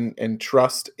plan and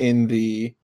trust in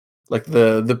the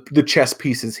chess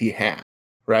pieces he had,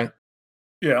 right?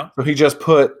 Yeah. So he just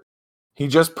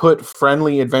put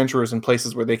friendly adventurers in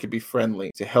places where they could be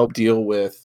friendly to help deal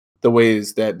with the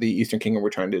ways that the Eastern Kingdom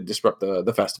were trying to disrupt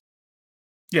the festival.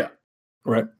 Yeah.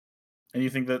 Right. And you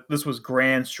think that this was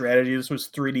grand strategy? This was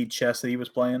 3D chess that he was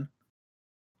playing?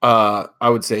 I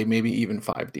would say maybe even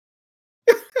 5D.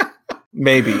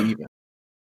 Maybe even.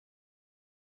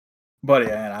 But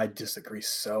yeah, I disagree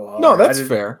so hard. No, that's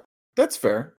fair. That's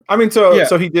fair. I mean,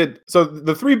 so he did. So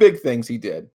the 3 big things he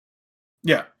did.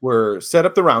 Yeah. Were set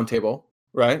up the round table,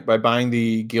 right? By buying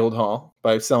the guild hall,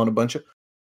 by selling a bunch of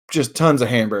just tons of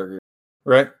hamburgers,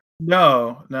 right?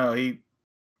 No,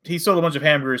 he sold a bunch of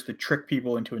hamburgers to trick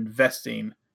people into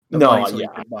investing the money so he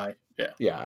could buy.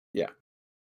 Yeah.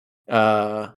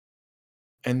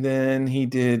 And then he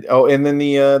did and then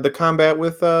the combat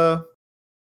with the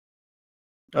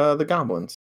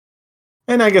goblins.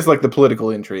 And I guess like the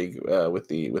political intrigue with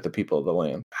the people of the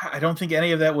land. I don't think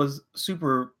any of that was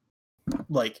super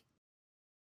like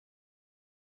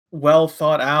well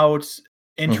thought out,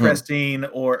 interesting,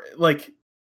 or like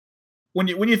when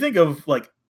you think of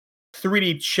like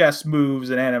 3D chess moves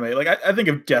in anime. Like I think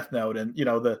of Death Note and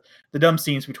the dumb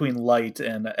scenes between Light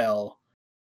and L.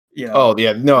 Oh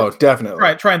yeah, no,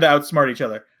 definitely trying to outsmart each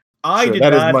other.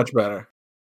 That is much better.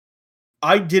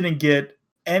 I didn't get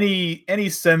any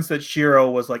sense that Shiro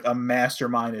was like a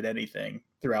mastermind at anything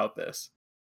throughout this.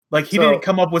 Like he didn't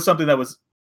come up with something that was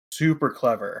super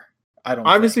clever. I don't.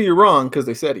 Obviously, you're wrong because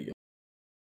they said he.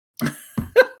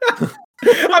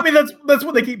 I mean, that's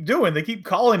what they keep doing. They keep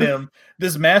calling him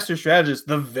this master strategist,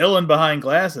 the villain behind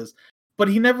glasses, but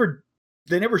they never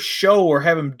show or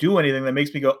have him do anything that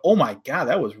makes me go, "Oh my god,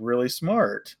 that was really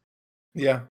smart."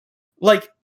 Yeah. Like,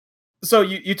 so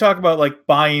you talk about like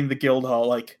buying the guild hall.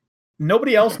 Like,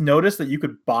 nobody else noticed that you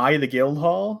could buy the guild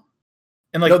hall,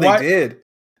 and like, no, they did.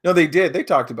 No, they did. They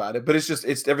talked about it, but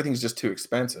it's everything's just too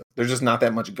expensive. There's just not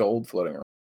that much gold floating around.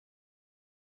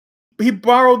 He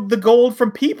borrowed the gold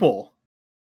from people.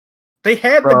 They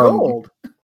had the gold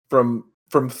from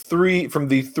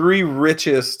the three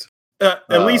richest. At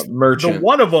least merchant. The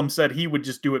one of them said he would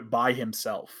just do it by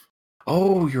himself.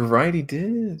 Oh, you're right. He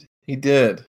did. He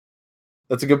did.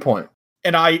 That's a good point.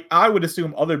 And I would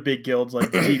assume other big guilds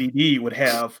like DDD would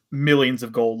have millions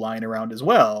of gold lying around as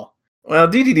well. Well,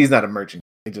 DDD is not a merchant.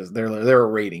 They're a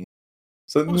rating.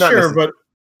 So well, sure,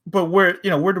 but where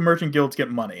do merchant guilds get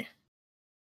money?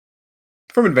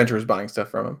 From adventurers buying stuff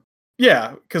from them.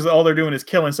 Yeah, because all they're doing is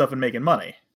killing stuff and making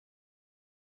money.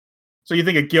 So you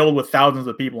think a guild with thousands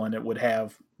of people in it would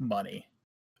have money?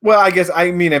 Well,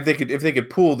 I mean if they could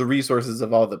pool the resources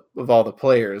of all the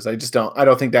players, I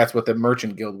don't think that's what the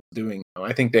merchant guild was doing.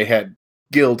 I think they had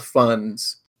guild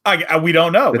funds. We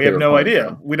don't know. We have no idea.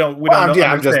 From. We don't know.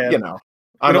 Yeah, I'm just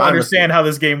we don't understand how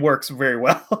this game works very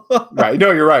well. Right.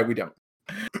 No, you're right. We don't.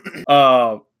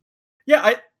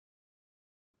 Yeah,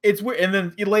 it's weird. And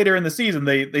then later in the season,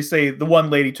 they say the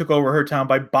one lady took over her town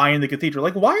by buying the cathedral.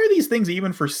 Like, why are these things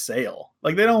even for sale?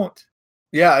 Like, they don't.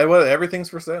 Yeah, everything's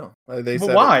for sale. They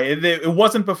but why? It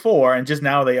wasn't before, and just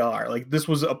now they are. Like, this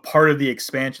was a part of the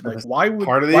expansion. Like, why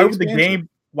would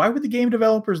the game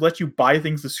developers let you buy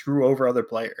things to screw over other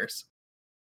players?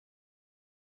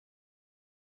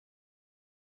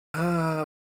 Well,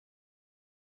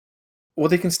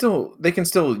 they can still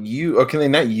use. Or can they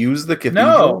not use the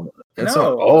cathedral?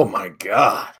 No. Oh my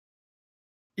god.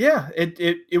 Yeah,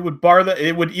 it would bar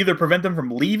it would either prevent them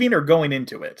from leaving or going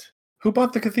into it. Who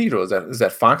bought the cathedral? Is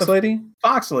that Fox Lady?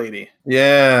 Fox Lady.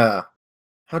 Yeah.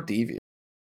 How devious.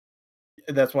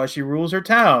 That's why she rules her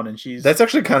town, and That's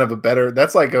actually kind of a better.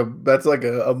 That's like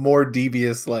a more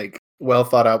devious, like well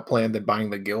thought out plan than buying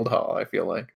the guild hall. I feel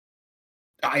like.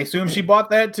 I assume she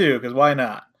bought that too, because why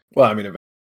not? Well, I mean.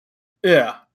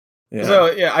 Yeah.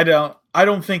 So yeah, I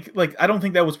don't think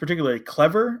that was particularly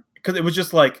clever, because it was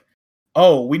just like,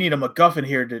 oh, we need a MacGuffin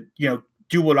here to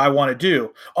do what I want to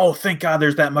do. Oh, thank God,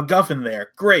 there's that MacGuffin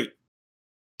there. Great.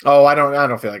 Oh, I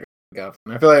don't feel like a MacGuffin.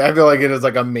 I feel like it is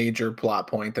like a major plot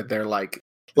point that they're like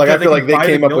I feel like they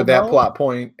came up with that plot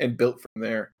point and built from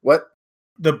there. What?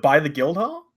 Buy the guild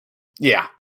hall? Yeah.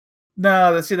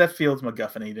 No, that feels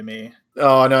MacGuffin-y to me.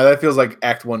 Oh no, that feels like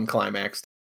Act 1 climax.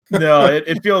 No,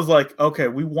 it feels like, okay,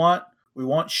 we want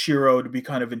Shiro to be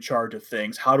kind of in charge of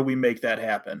things. How do we make that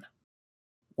happen?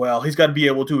 Well, he's got to be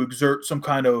able to exert some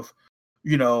kind of,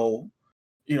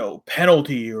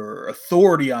 penalty or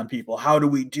authority on people. How do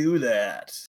we do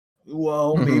that?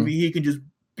 Well, maybe he can just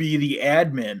be the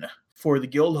admin for the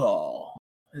guild hall.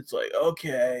 It's like,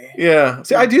 okay. Yeah.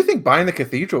 See, I do think buying the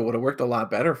cathedral would have worked a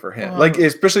lot better for him. Like,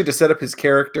 especially to set up his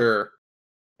character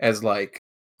as like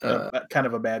kind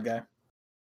of a bad guy.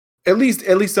 At least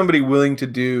somebody willing to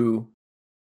do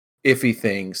iffy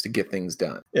things to get things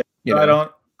done. Yeah.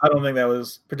 I don't think that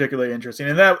was particularly interesting.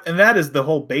 And that is the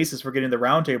whole basis for getting the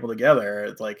round table together.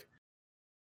 It's like,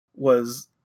 was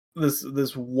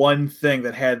this one thing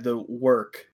that had to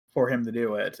work for him to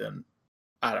do it, and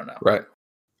I don't know. Right.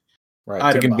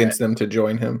 To convince them to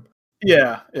join him.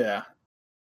 Yeah.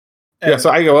 And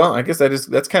so I go, well, I guess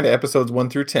that's kind of episodes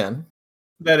 1 through 10.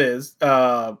 That is.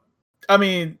 I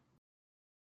mean,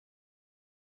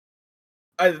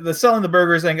 the selling the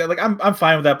burgers thing, like I'm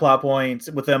fine with that plot point,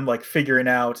 with them like figuring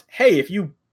out, hey, if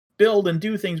you build and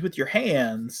do things with your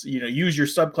hands, use your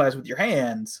subclass with your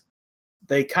hands,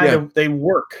 they they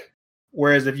work.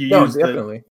 Whereas if you use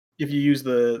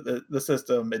the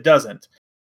system, it doesn't.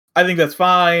 I think that's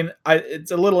fine.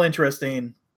 It's a little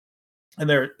interesting, and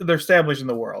they're establishing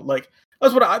the world. Like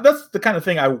that's the kind of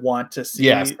thing I want to see.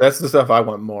 Yes, that's the stuff I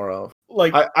want more of.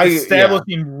 Like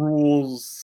establishing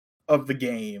rules of the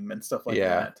game and stuff like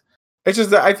that. It's just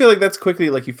that I feel like that's quickly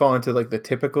like you fall into like the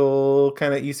typical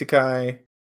kind of isekai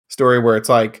story where it's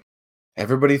like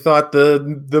everybody thought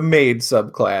the maid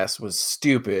subclass was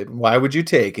stupid. Why would you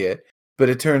take it? But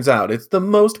it turns out it's the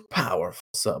most powerful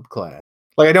subclass.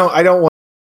 Like I don't want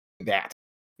that.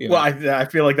 Well, I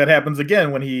feel like that happens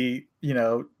again when he,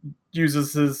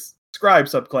 uses his scribe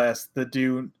subclass to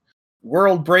do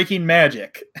world-breaking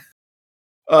magic.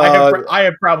 I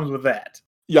have problems with that.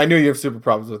 Yeah, I know you have super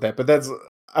problems with that, but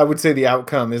I would say the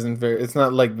outcome it's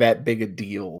not like that big a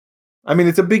deal. I mean,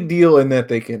 it's a big deal in that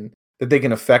they can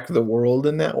affect the world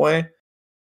in that way.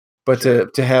 But sure.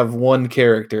 to have one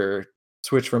character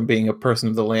switch from being a person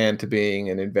of the land to being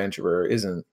an adventurer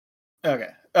isn't. Okay.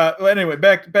 Well, anyway,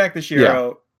 back to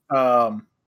Shiro. Yeah.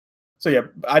 So yeah,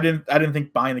 I didn't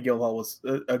think buying the guild hall was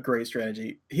a great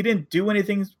strategy. He didn't do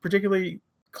anything particularly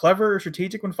clever or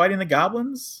strategic when fighting the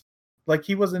goblins. Like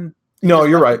he wasn't. No,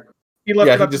 you're right. He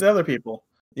left it up to the other people.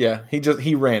 Yeah,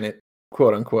 he ran it,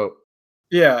 quote unquote.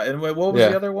 Yeah, and what was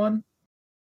the other one?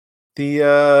 The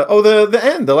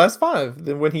end, the last 5,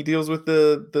 when he deals with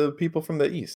the people from the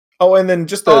east. Oh, and then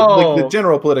just the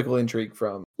general political intrigue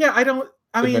from. Yeah,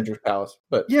 Adventure's Palace,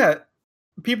 but yeah,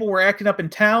 people were acting up in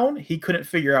town. He couldn't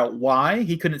figure out why.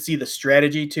 He couldn't see the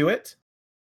strategy to it.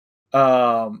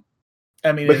 But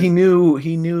he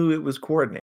knew it was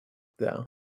coordinated, though,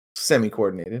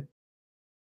 semi-coordinated.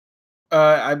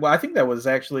 I think that was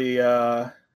actually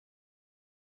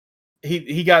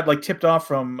he got like tipped off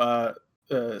from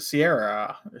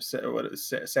Sierra. What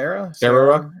is Sarah?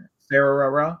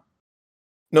 Sarah.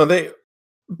 No, they.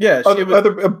 Yeah,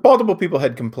 multiple people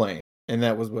had complained, and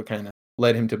that was what kind of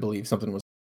led him to believe something was.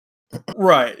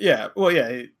 Right. Yeah. Well.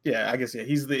 Yeah. I guess. Yeah.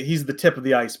 He's the tip of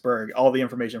the iceberg. All the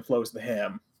information flows to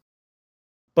him.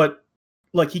 But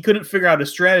like he couldn't figure out a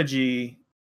strategy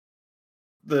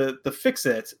to fix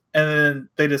it, and then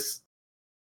they just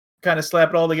kind of slap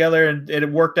it all together, and it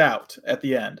worked out at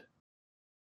the end.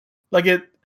 Like it.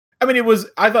 I mean,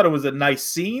 I thought it was a nice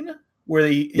scene where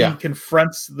he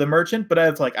confronts the merchant, but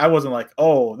I wasn't like,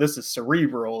 oh, this is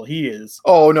cerebral. He is.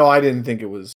 Oh no, I didn't think it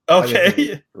was. Okay.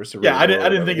 I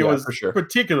didn't think it was for sure.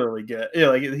 Particularly good. Yeah,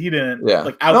 like he didn't. Yeah.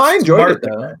 Like no, I enjoyed it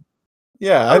though.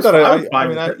 Yeah, I thought I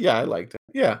liked it.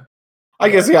 Yeah, I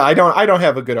guess. Yeah, I don't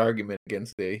have a good argument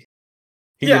against the.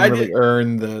 He didn't really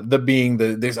earn the being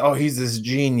this. Oh, he's this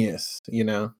genius.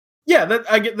 Yeah,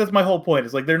 that's my whole point.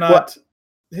 Is like they're not.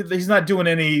 He's not doing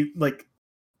any like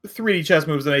 3D chess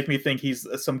moves that make me think he's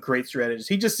some great strategist.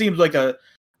 He just seems like a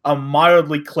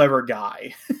mildly clever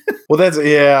guy. Well,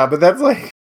 but that's like,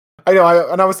 I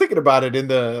know. And I was thinking about it in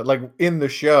the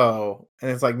show, and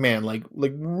it's like, man, like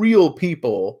real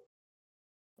people,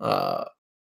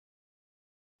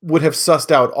 would have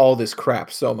sussed out all this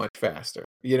crap so much faster.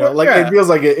 It feels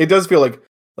like it does feel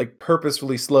like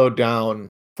purposefully slowed down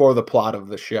for the plot of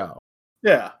the show.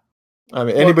 Yeah. I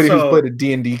mean, anybody who's played a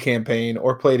D&D campaign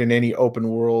or played in any open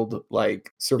world like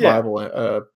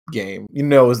survival game,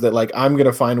 knows that like I'm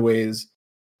gonna find ways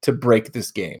to break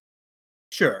this game.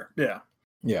 Sure. Yeah.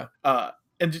 Yeah.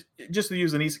 And just to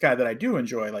use an isekai that I do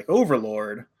enjoy, like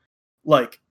Overlord,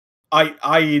 like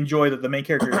I enjoy that the main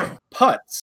character is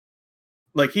putz.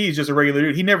 Like he's just a regular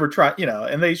dude. He never tried,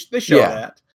 and they show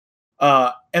that.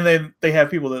 And then they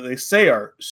have people that they say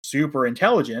are super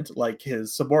intelligent, like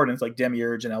his subordinates, like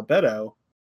Demiurge and Albedo,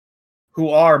 who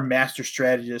are master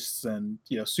strategists and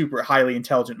super highly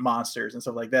intelligent monsters and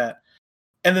stuff like that.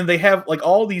 And then they have like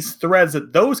all these threads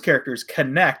that those characters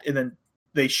connect, and then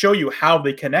they show you how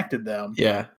they connected them.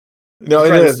 Yeah, no,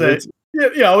 it is.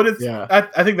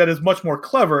 I think that is much more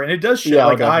clever, and it does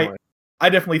show. I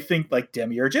definitely think like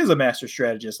Demiurge is a master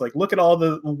strategist. Like, look at all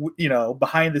the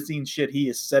behind the scenes shit he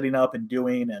is setting up and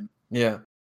doing, and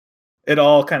it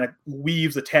all kind of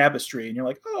weaves a tapestry, and you're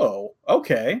like, oh,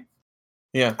 okay,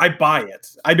 yeah, I buy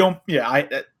it. I don't,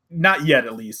 I not yet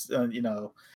at least,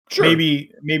 sure.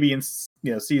 Maybe in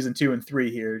season 2 and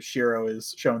 3 here, Shiro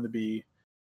is shown to be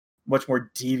much more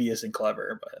devious and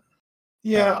clever, but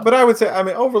but I would say, I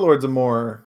mean, Overlord's a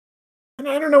more, and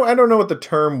I don't know what the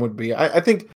term would be. I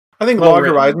think Log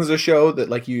Horizon is a show that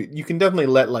like you can definitely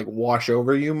let like wash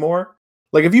over you more.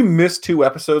 Like if you miss 2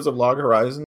 episodes of Log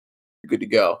Horizon, you're good to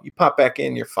go. You pop back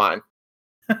in, you're fine.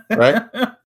 Right?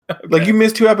 Okay. Like you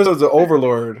miss 2 episodes of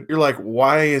Overlord, you're like,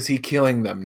 why is he killing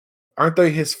them? Aren't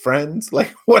they his friends?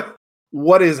 Like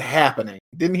what is happening?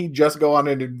 Didn't he just go on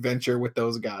an adventure with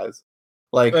those guys?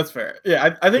 Like that's fair.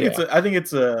 Yeah, I think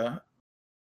it's a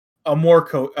more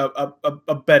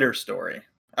a better story.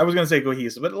 I was going to say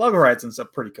cohesive, but Log Horizon's a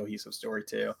pretty cohesive story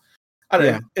too. I don't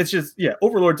know. It's just,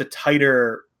 Overlord's a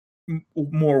tighter,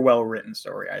 more well-written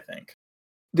story, I think.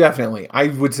 Definitely. I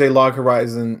would say Log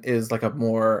Horizon is like a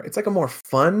more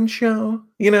fun show,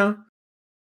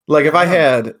 Like if I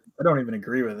had I don't even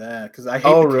agree with that because I hate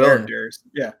the characters.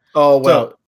 Yeah. Oh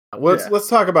well. So, let's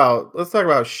talk about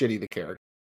shitty the character.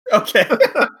 Okay.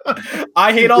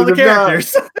 I hate all the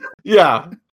characters. Yeah.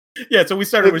 Yeah. So we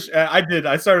started with.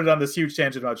 I started on this huge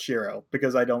tangent about Shiro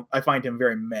because I find him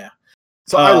very meh.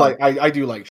 So I do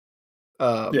like.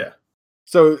 Yeah.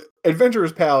 So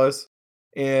Adventurer's Palace,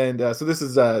 and so this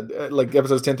is like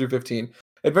episodes 10 through 15.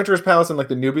 Adventurer's Palace and like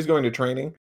the newbies going to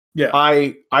training. Yeah.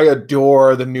 I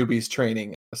adore the newbies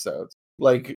training episodes.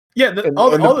 Like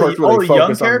all the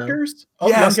young characters. All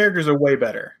the young characters are way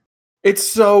better. It's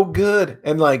so good.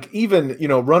 And like even,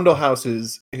 Rundle House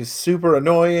is super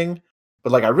annoying,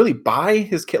 but like I really buy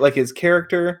his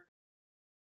character.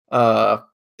 And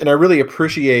I really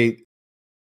appreciate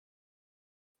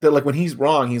that, like when he's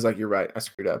wrong, he's like, "You're right, I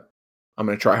screwed up. I'm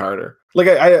gonna try harder." Like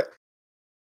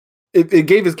it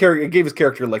gave his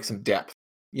character like some depth.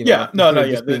 The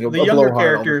younger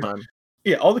characters.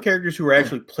 All the characters who are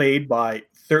actually played by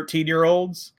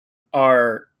 13-year-olds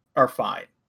are fine.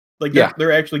 Like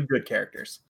they're actually good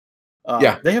characters.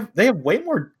 They have way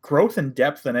more growth and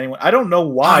depth than anyone. I don't know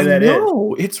why that is.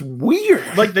 It's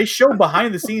weird. Like they show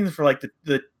behind the scenes for like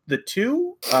the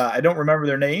two. I don't remember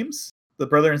their names. The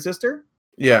brother and sister.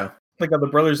 Yeah. Like the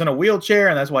brother's in a wheelchair,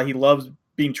 and that's why he loves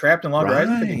being trapped in log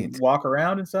rides. He can walk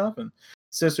around and stuff. And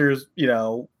sister's,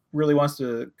 really wants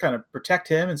to kind of protect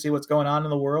him and see what's going on in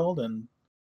the world and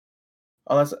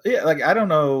all that stuff. Yeah, like I don't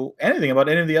know anything about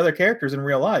any of the other characters in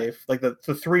real life. Like the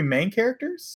three main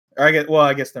characters. Or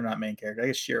I guess they're not main characters. I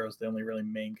guess Shiro's the only really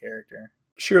main character.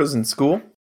 Shiro's in school.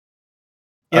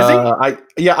 Is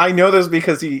he? I know this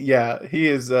because he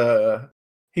is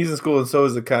he's in school and so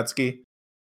is Akatsuki.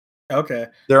 Okay.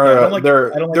 They're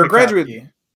graduate. Akatsuki.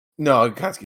 No,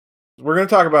 Akatsuki. We're going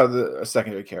to talk about the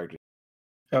secondary character.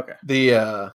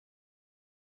 Okay.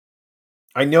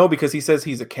 I know because he says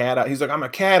he's a CAD. He's like, I'm a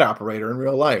CAD operator in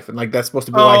real life, and like that's supposed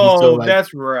to be why he's so like.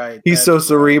 That's right. He's so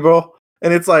cerebral,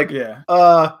 and it's like, yeah.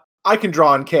 I can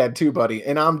draw in CAD too, buddy,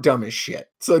 and I'm dumb as shit.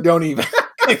 So don't even.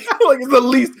 Like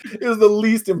it was the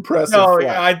least impressive. No,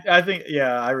 I think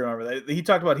I remember that. He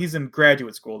talked about he's in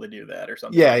graduate school to do that or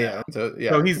something. Yeah. So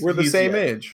we're the same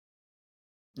age.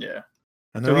 Yeah.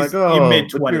 And they're like, oh,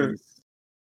 mid-20s.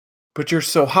 But you're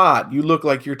so hot. You look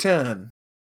like you're 10.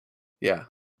 Yeah.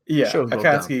 Yeah.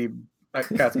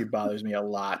 Akatsuki bothers me a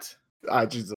lot. I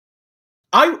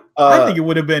think it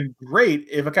would have been great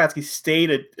if Akatsuki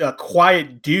stayed a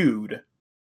quiet dude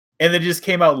and then just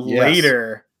came out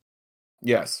later.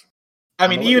 Yes. I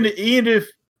mean, even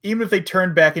if they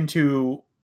turned back into,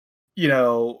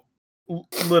 little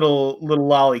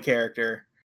lolly character.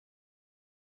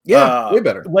 Yeah, way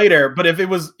better. Later, but if it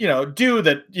was, dude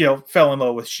that, fell in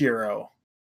love with Shiro.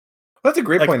 That's a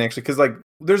great point, actually, because, like,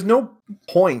 there's no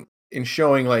point in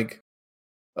showing, like,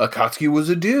 Akatsuki was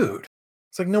a dude.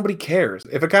 It's like, nobody cares.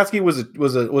 If Akatsuki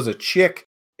was a chick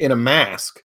in a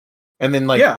mask, and then,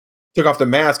 like, took off the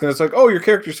mask, and it's like, oh, your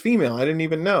character's female. I didn't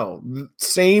even know.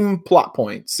 Same plot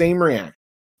point, same reaction.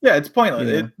 Yeah, it's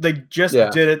pointless. They just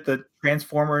did it, the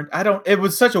Transformer. It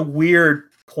was such a weird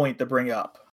point to bring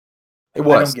up. It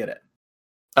was. I don't get it.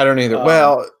 I don't either.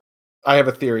 Well, I have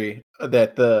a theory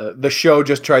that the show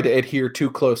just tried to adhere too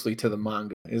closely to the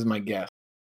manga, is my guess.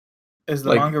 Is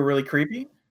the manga really creepy?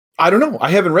 I don't know. I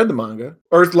haven't read the manga.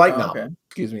 Or it's light novel. Okay.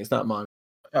 Excuse me, it's not manga.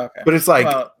 Okay. But it's like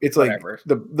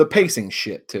the pacing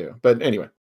shit too. But anyway.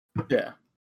 Yeah.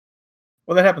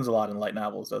 Well, that happens a lot in light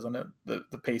novels, doesn't it?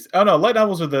 The pace. Oh no, light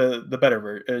novels are the better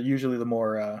version. Usually the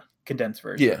more condensed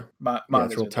version. Yeah.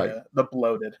 Mangas real tight. The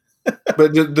bloated.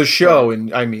 But the show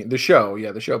the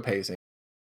show pacing.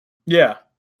 Yeah.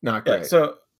 Not great. Yeah,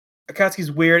 so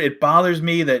Akatsuki's weird. It bothers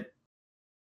me that,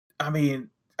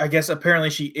 I guess apparently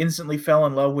she instantly fell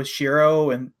in love with Shiro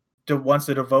and wants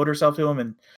to devote herself to him,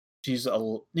 and she's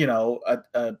a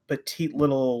petite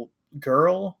little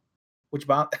girl, which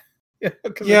they're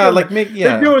doing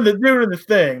the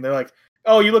thing. They're like,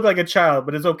 oh, you look like a child,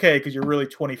 but it's okay because you're really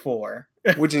 24.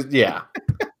 Which is they're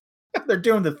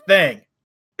doing the thing.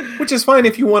 Which is fine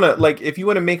if you want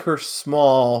to make her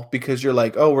small because you're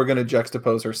like, oh, we're going to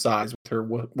juxtapose her size with her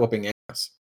whooping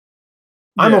ass.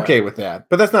 I'm okay with that,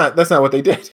 but that's not what they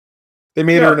did. They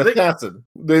made her an assassin.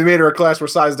 They made her a class where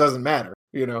size doesn't matter.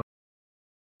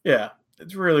 Yeah,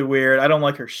 it's really weird. I don't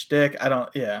like her shtick. I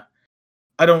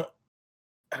don't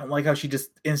like how she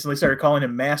just instantly started calling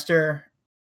him master.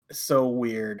 It's so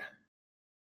weird.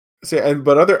 See,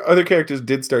 but other characters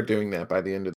did start doing that by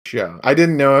the end of the show. I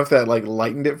didn't know if that like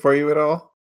lightened it for you at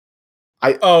all.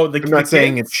 I'm not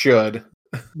saying it should.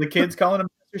 The kids calling him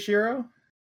Master Shiro?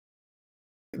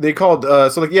 They called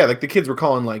the kids were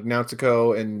calling like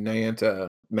Natsuko and Nayanta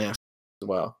Master as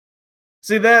well.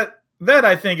 See, that that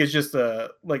I think is just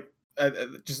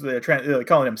just they're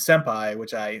calling him senpai,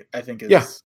 which I think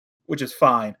is which is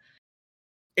fine.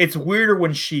 It's weirder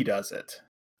when she does it.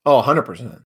 Oh,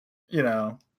 100%. You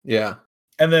know. Yeah.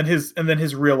 And then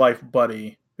his real life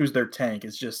buddy, who's their tank,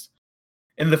 is just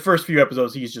in the first few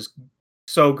episodes he's just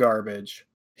so garbage.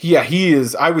 Yeah, he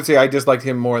is. I would say I disliked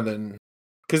him more than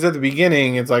because at the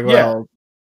beginning it's like, well,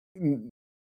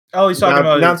 all he's talking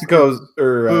about Natsuko's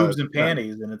boobs and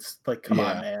panties, and it's like, come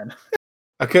on, man.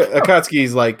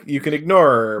 Akatsuki's like, you can ignore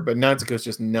her, but Natsuko's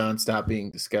just nonstop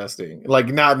being disgusting. Like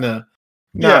not in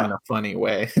a funny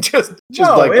way. just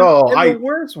no, like, in the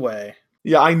worst way.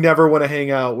 Yeah, I never want to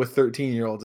hang out with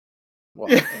 13-year-olds.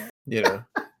 Well, you know.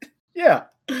 Yeah.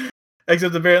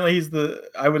 Except apparently he's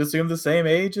I would assume the same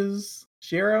age as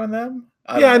Shiro and them.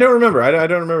 I don't remember. I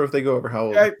don't remember if they go over how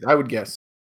old. I would guess.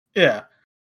 Yeah.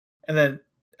 And then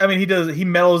I mean he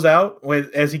mellows out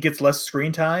as he gets less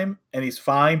screen time and he's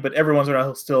fine, but every once in a while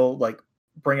he'll still like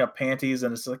bring up panties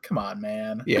and it's like, come on,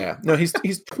 man. Yeah. No, he's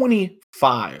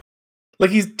 25. Like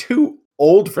he's too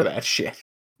old for that shit.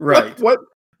 Right. Like, what?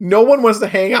 No one wants to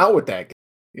hang out with that guy,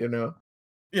 you know?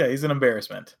 Yeah, he's an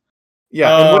embarrassment.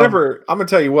 Yeah, and whatever. I'm gonna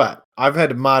tell you what. I've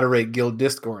had to moderate guild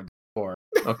Discord before.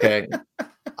 Okay,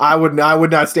 I would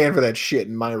not stand for that shit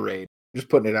in my raid. Just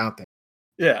putting it out there.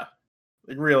 Yeah,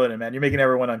 like reel it in, man. You're making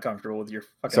everyone uncomfortable with your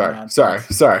fucking nonsense.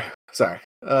 Sorry.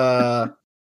 I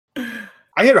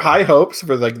had high hopes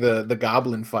for like the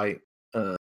goblin fight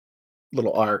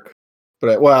little arc,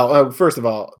 but first of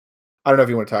all, I don't know if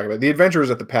you want to talk about it. The Adventurers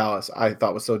at the Palace. I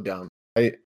thought was so dumb.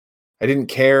 I didn't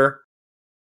care.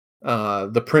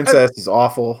 The princess is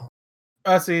awful.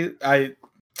 See, I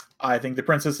think the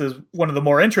princess is one of the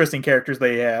more interesting characters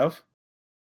they have.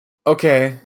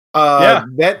 Okay.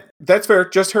 That's fair.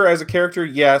 Just her as a character,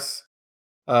 yes.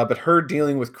 But her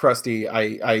dealing with Krusty,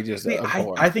 I just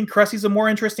abhor. I think Krusty's a more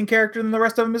interesting character than the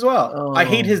rest of them as well. Oh, I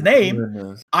hate his name.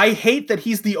 Goodness. I hate that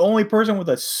he's the only person with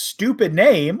a stupid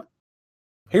name.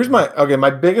 Here's my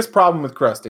biggest problem with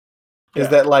Krusty is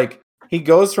that like he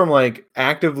goes from like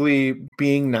actively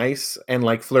being nice and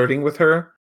like flirting with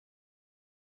her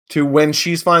to when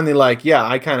she's finally like, yeah,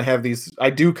 I do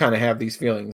kind of have these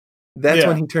feelings. That's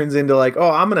when he turns into like,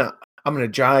 oh, I'm gonna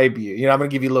jibe you. You know, I'm gonna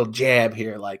give you a little jab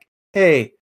here. Like,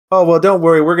 hey, oh, well, don't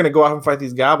worry. We're gonna go out and fight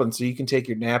these goblins so you can take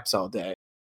your naps all day. And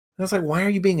I was like, why are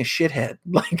you being a shithead?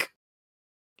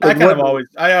 I kind of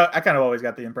always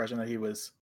got the impression that he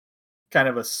was kind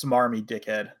of a smarmy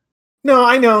dickhead. No,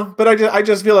 I know, but I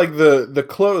just feel like the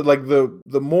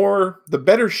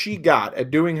better she got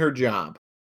at doing her job.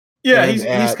 Yeah, he's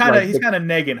kind of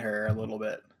negging her a little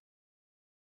bit.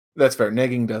 That's fair.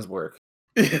 Negging does work.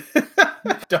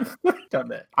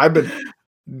 don't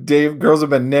Dave, girls have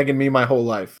been negging me my whole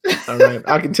life. All right,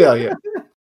 I can tell you.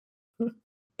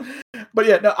 But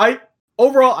yeah, no,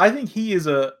 I think he is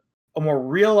a more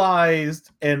realized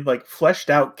and like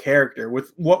fleshed out character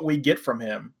with what we get from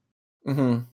him.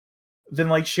 Mm-hmm. Than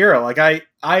like Shiro. Like I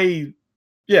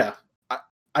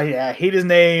hate his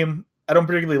name. I don't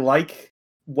particularly like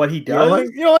what he does.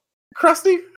 You know like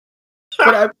Krusty?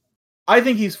 But I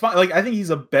think he's fine. Like I think he's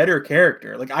a better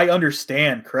character. Like I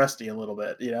understand Krusty a little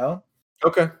bit, you know?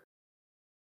 Okay.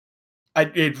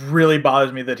 It really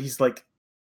bothers me that he's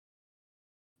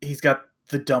got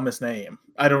the dumbest name.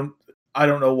 I don't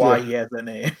know why he has that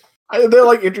name. They're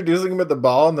like introducing him at the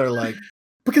ball and they're like,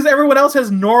 because everyone else has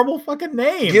normal fucking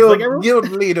names. Guild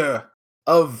leader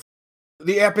of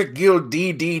the epic guild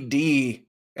DDD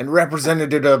and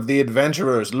representative of the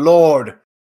adventurers, Lord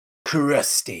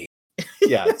Krusty.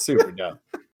 Yeah, it's super dumb.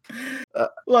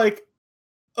 Like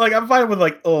I'm fine with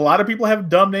like a lot of people have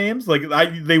dumb names. Like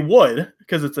they would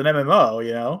because it's an MMO,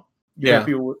 you know.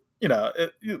 People, you know,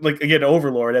 like again,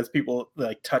 Overlord has people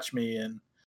like touch me and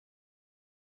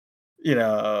you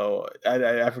know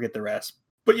I forget the rest.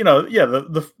 But you know, yeah,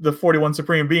 the 41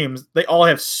 Supreme Beams, they all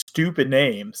have stupid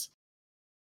names.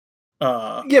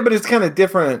 Yeah, but it's kind of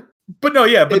different. But no,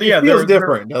 yeah, but it feels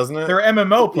different, doesn't it? They're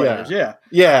MMO players, yeah.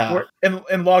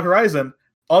 In Log Horizon,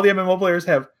 all the MMO players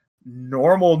have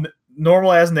normal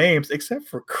ass names except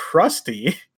for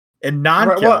Krusty and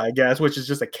Nanka, I guess, which is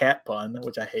just a cat pun,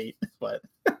 which I hate. But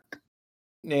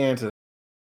Nanta,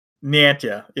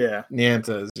 yeah.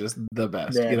 Nanta is just the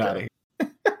best. Nanta. Get out of here.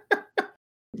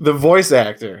 The voice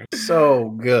actor, so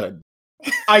good.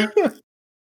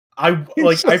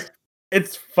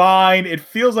 It's fine. It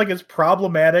feels like it's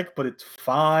problematic, but it's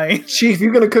fine. Chief,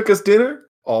 you gonna cook us dinner?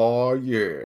 Oh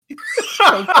yeah.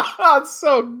 It's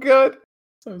so good.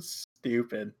 So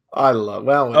stupid. I love.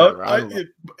 Well, whatever.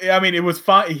 I mean, it was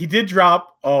fine. He did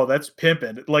drop. Oh, that's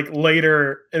pimpin'. Like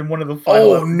later in one of the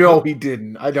final. Oh no, he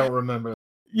didn't. I don't remember.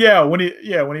 Yeah, when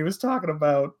he was talking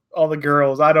about all the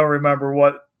girls, I don't remember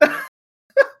what. I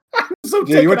was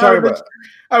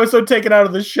so taken out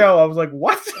of the show. I was like,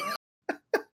 what?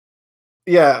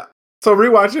 Yeah. So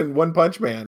rewatching One Punch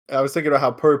Man, I was thinking about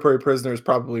how Puri Puri Prisoner is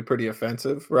probably pretty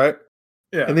offensive, right?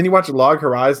 Yeah. And then you watch Log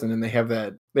Horizon, and they have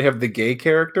the gay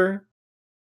character.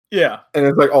 Yeah. And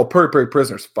it's like, oh, Puri Puri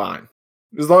Prisoner's fine,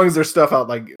 as long as there's stuff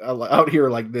out here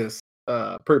like this.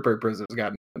 Puri Puri Prisoner's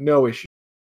got no issue.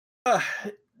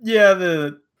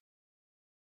 The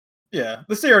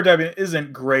stereotyping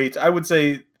isn't great. I would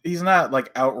say he's not like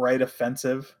outright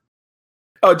offensive.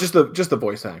 Oh, just the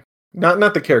voice acting,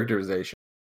 not the characterization.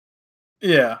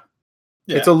 Yeah.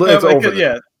 It's over.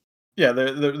 Yeah.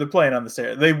 They're playing on the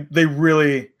stereotype. They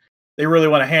really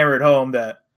want to hammer it home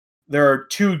that there are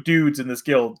two dudes in this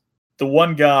guild. The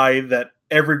one guy that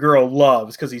every girl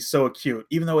loves because he's so cute,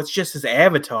 even though it's just his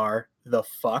avatar. The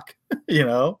fuck, you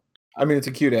know? I mean, it's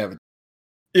a cute avatar.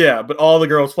 Yeah, but all the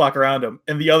girls flock around him,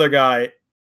 and the other guy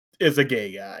is a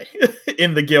gay guy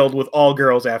in the guild with all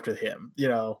girls after him, you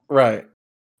know? Right.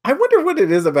 I wonder what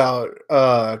it is about,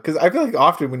 because I feel like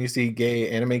often when you see gay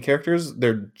anime characters,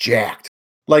 they're jacked.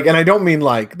 Like, and I don't mean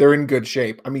like they're in good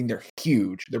shape. I mean they're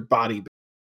huge. They're body.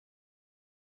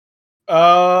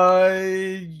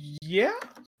 Yeah.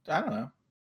 I don't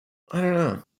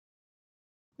know.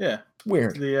 Yeah. It's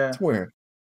weird. It's weird.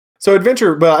 So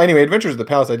Adventures of the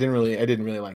Palace, I didn't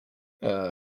really like.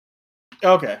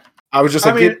 Okay. I was just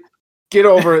like, get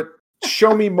over it.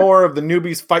 Show me more of the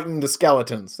newbies fighting the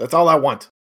skeletons. That's all I want.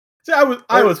 See,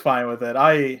 I was fine with it.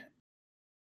 I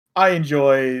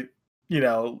enjoy,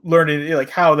 learning like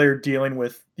how they're dealing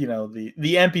with, the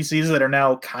NPCs that are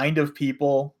now kind of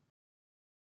people,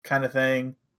 kind of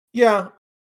thing. Yeah,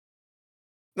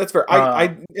 that's fair.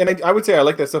 I would say I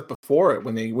like that stuff before it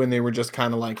when they were just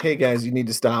kind of like, hey guys, you need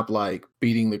to stop like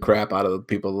beating the crap out of the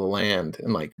people of the land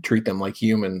and like treat them like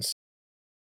humans.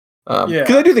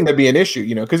 Because I do think that'd be an issue,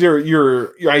 because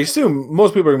you're I assume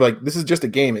most people are gonna be like, this is just a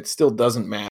game. It still doesn't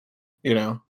matter,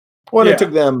 Well, it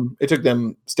took them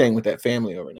staying with that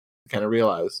family overnight to kind of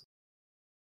realize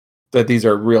that these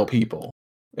are real people,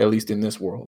 at least in this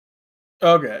world.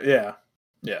 Okay. Yeah.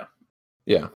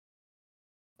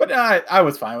 But I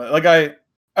was fine with it. Like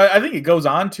I think it goes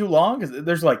on too long because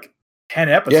there's like 10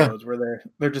 episodes where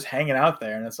they're just hanging out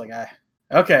there, and it's like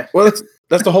okay. Well,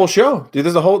 that's the whole show, dude.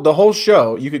 There's the whole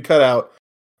show. You could cut out,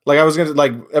 like I was gonna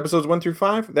like episodes 1 through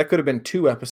 5. That could have been 2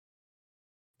 episodes.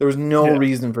 There was no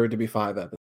reason for it to be 5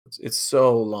 episodes. It's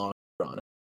so long on it.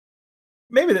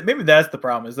 Maybe that's the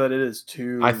problem, is that it is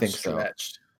too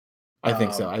stretched. I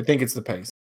think so. I think it's the pace.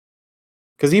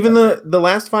 Because even the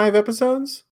last 5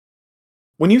 episodes,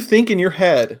 when you think in your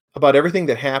head about everything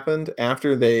that happened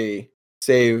after they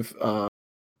save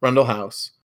Rundle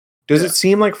House, does it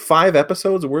seem like 5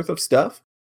 episodes worth of stuff?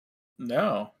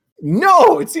 No,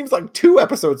 it seems like 2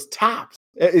 episodes tops.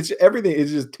 Everything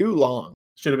is just too long.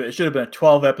 It should have been a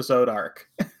 12 episode arc.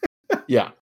 Yeah.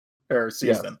 Or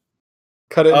season.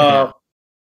 Cut it in half.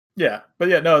 Yeah, but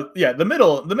the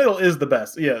middle is the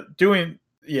best. Yeah,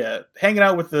 hanging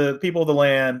out with the people of the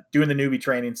land, doing the newbie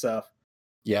training stuff.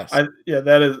 Yes.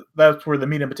 That's where the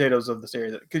meat and potatoes of the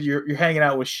series, because you're hanging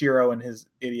out with Shiro and his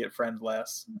idiot friend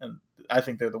Les, and I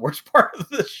think they're the worst part of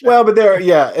the show. Well, but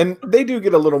and they do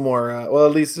get a little more. At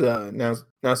least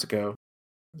Natsuko,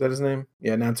 is that his name?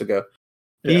 Yeah, Natsuko.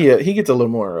 Yeah. He gets a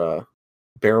little more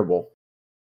bearable.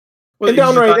 Well, and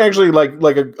downright actually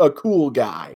like a cool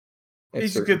guy. He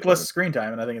just gets less screen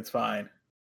time, and I think it's fine.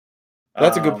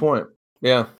 That's a good point.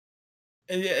 Yeah.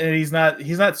 And he's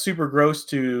not super gross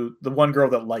to the one girl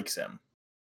that likes him.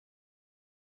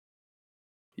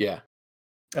 Yeah.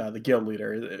 The guild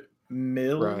leader,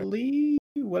 Millie,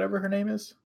 whatever her name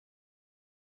is.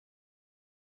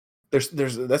 There's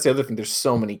that's the other thing. There's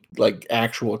so many like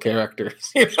actual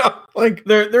characters, like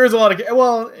there is a lot of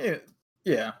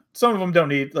yeah. Some of them don't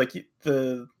need like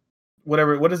the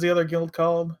whatever. What is the other guild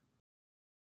called?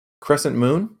 Crescent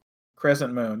Moon.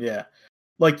 Crescent Moon, yeah.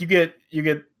 Like you get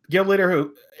guild leader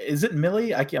who is it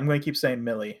Millie? I'm going to keep saying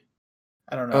Millie.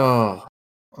 I don't know.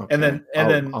 Oh, okay. And then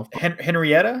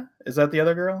Henrietta, is that the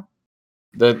other girl?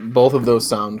 That both of those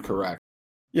sound correct.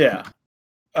 Yeah.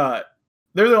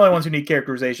 They're the only ones who need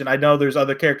characterization. I know there's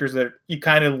other characters that you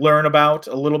kind of learn about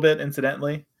a little bit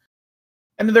incidentally,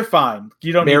 and they're fine.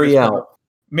 You don't Marielle.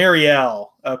 Marielle.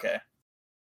 Okay.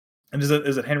 And is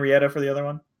it Henrietta for the other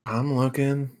one? I'm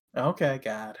looking. Okay,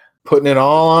 God. Putting it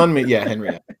all on me. Yeah,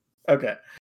 Henrietta. Okay.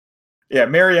 Yeah,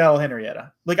 Marielle,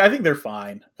 Henrietta. Like, I think they're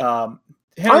fine. I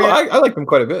like them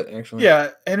quite a bit, actually.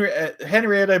 Yeah,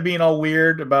 Henrietta being all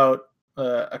weird about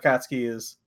Akatsuki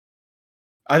is...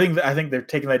 I think they're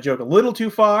taking that joke a little too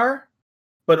far,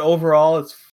 but overall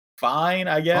it's fine,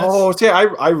 I guess. Oh, see,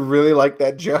 I really like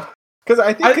that joke because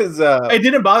I think it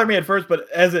didn't bother me at first, but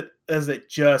as it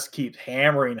just keeps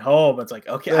hammering home, it's like,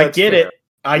 okay, I get it.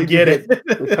 I get it.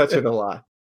 They touch it a lot.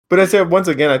 But I said once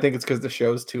again, I think it's because the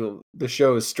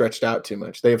show is stretched out too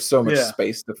much. They have so much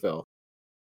space to fill.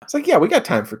 It's like, yeah, we got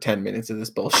time for 10 minutes of this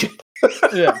bullshit.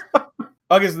 Yeah.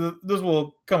 I guess this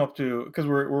will come up to because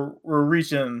we're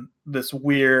reaching this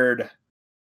weird,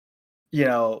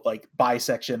 like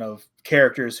bisection of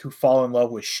characters who fall in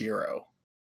love with Shiro,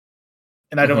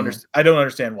 and I don't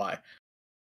understand why.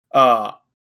 So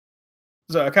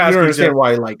you don't understand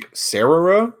why, like,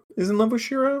 Sarah is in love with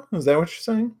Shiro? Is that what you're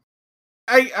saying?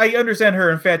 I understand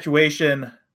her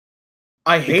infatuation.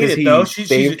 I hate it though. She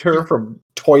saved her from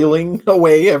toiling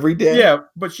away every day. Yeah,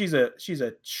 but she's a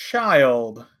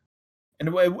child. And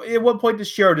at what point does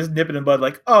Shiro just nip it in the bud?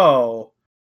 Like, oh,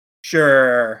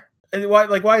 sure. And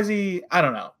why is he? I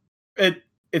don't know.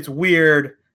 It's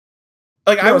weird.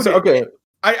 Like, I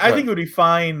think it would be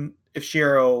fine if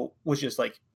Shiro was just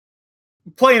like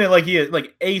playing it like he is,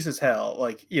 like ace as hell,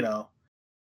 like,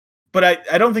 But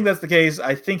I don't think that's the case.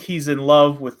 I think he's in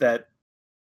love with that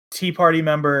Tea Party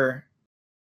member.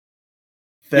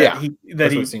 That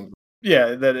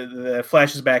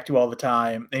flashes back to all the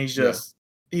time, and he's just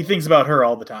he thinks about her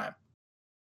all the time.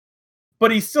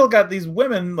 But he's still got these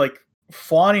women like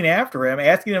fawning after him,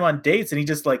 asking him on dates, and he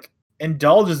just like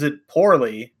indulges it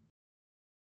poorly.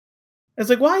 It's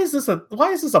like, why is this a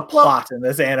plot in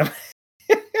this anime?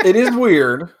 It is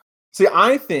weird. See,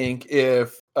 I think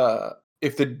if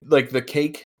the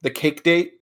cake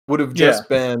date would have just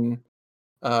been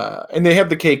and they have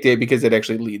the cake date because it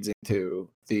actually leads into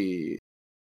the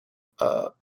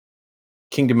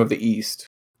Kingdom of the East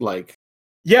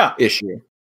issue.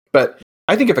 But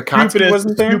I think if Akatsuki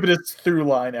wasn't there, stupidest through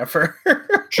line ever.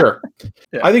 Sure.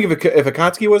 Yeah. I think if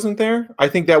Akatsuki wasn't there, I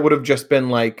think that would have just been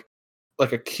like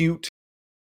a cute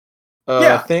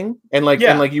thing,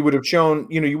 and you would have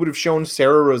shown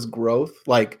Sarah's growth.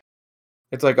 Like,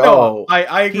 it's like,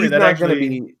 I agree. He's not going to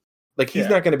be like, he's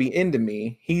not going to be into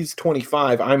me. He's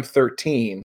 25. I'm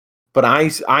 13, but I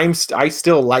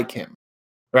still like him,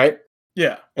 right?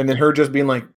 Yeah. And then her just being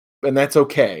like, and that's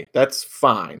okay. That's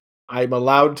fine. I'm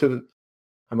allowed to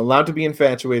be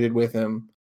infatuated with him,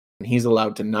 and he's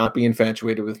allowed to not be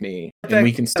infatuated with me, and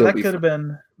we can still be. That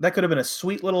could have been a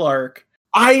sweet little arc.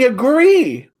 I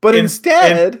agree, but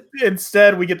instead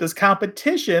we get this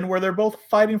competition where they're both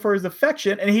fighting for his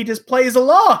affection, and he just plays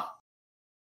along.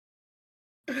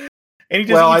 And he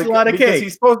just eats a lot of cake.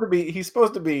 He's supposed to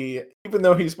be, even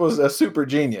though he's supposed to be a super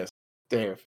genius,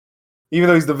 Dave. Even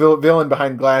though he's the villain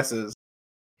behind glasses,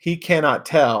 he cannot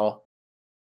tell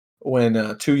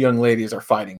when two young ladies are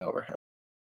fighting over him.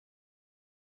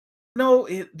 No,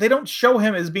 they don't show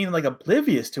him as being like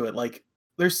oblivious to it. Like,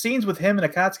 there's scenes with him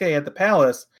and Akatsuki at the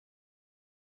palace,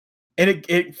 and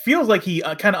it feels like he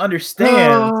kind of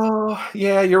understands. Oh,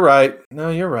 yeah, you're right. No,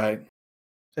 you're right.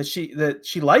 That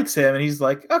she likes him, and he's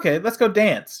like, okay, let's go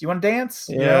dance. You want to dance?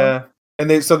 Yeah. And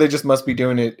they just must be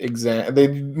doing it they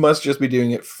must just be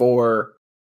doing it for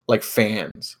like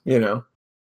fans,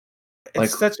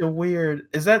 It's such a weird.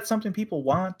 Is that something people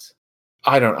want?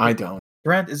 I don't.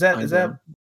 Brent, is that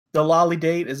the lolly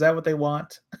date? Is that what they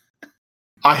want?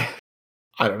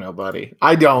 I don't know, buddy.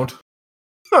 I don't.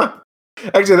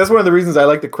 Actually, that's one of the reasons I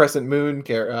like the Crescent Moon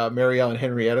Marielle and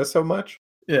Henrietta so much.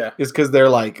 Yeah. Is because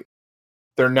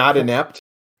they're not inept.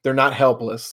 They're not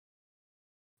helpless.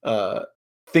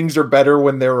 Things are better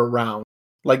when they're around.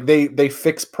 Like, they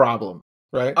fix problems,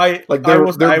 right?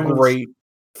 They're great.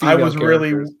 I was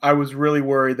really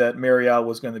worried that Marielle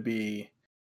was going to be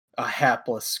a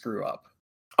hapless screw up.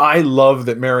 I love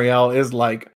that Marielle is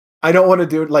like, I don't want to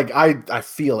do it. Like, I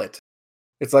feel it.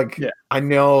 It's like, I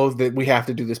know that we have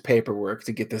to do this paperwork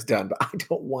to get this done, but I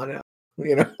don't want to,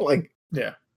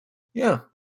 Yeah.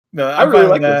 No, I really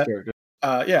like this character.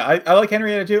 I like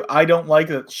Henrietta too. I don't like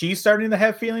that she's starting to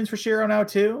have feelings for Shiro now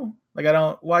too. Like,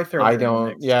 why throw her in the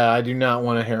mix? Yeah, I do not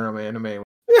want a harem anime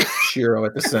with Shiro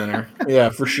at the center. Yeah,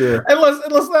 for sure.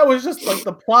 Unless that was just like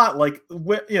the plot, like,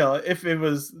 if it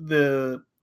was the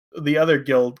other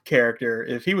guild character,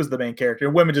 if he was the main character,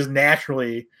 women just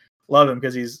naturally love him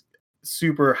because he's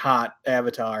super hot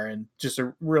avatar and just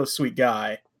a real sweet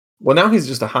guy. Well, now he's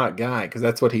just a hot guy because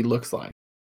that's what he looks like.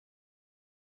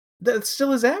 That's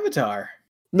still his avatar.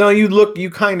 No,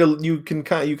 you kind of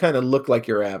look like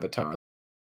your avatar.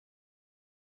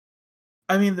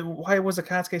 I mean, why was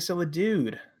Akatsuki still a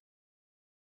dude?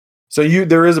 So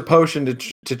there is a potion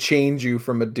to change you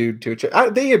from a dude to a chick.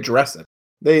 They address it.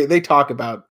 They talk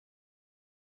about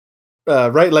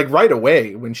right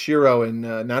away when Shiro and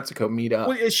Natsuko meet up.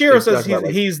 Well, Shiro says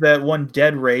he's that one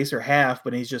dead race or half,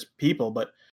 but he's just people.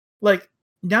 But like,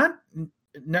 not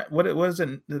what it was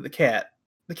in the cat.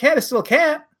 The cat is still a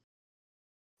cat.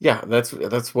 Yeah,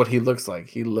 that's what he looks like.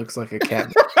 He looks like a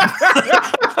cat.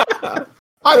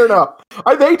 I don't know.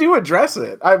 They do address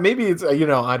it. Maybe it's I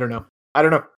don't know.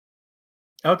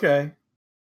 Okay.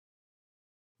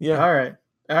 Yeah. All right.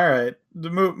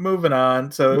 Moving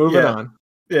on. So moving on.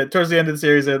 Yeah, towards the end of the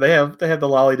series, they have the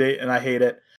lolly date, and I hate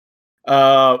it.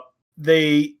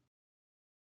 Did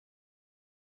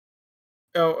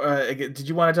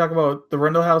you want to talk about the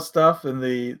Rundle House stuff and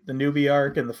the newbie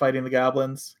arc and the fighting the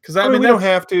goblins? Because I mean, we don't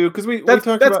have to, because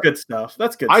that's good stuff.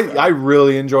 That's good. I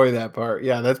really enjoy that part.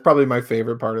 Yeah, that's probably my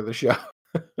favorite part of the show.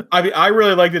 I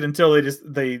really liked it until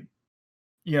they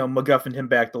MacGuffined him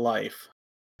back to life.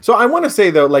 So I want to say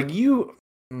though, like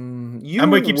I'm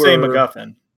gonna keep saying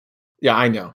MacGuffin. Yeah, I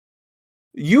know.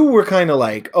 You were kind of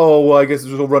like, oh well, I guess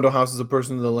Rundle House is a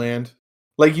person of the land.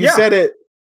 Like you said it.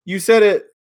 You said it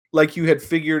like you had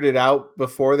figured it out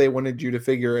before they wanted you to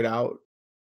figure it out,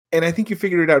 and I think you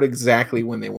figured it out exactly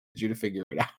when they wanted you to figure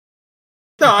it out.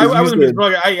 No, I wasn't.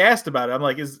 I asked about it. I'm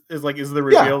like, is the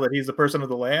reveal that he's a person of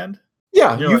the land?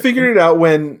 Yeah, you figured it out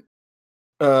when.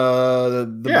 I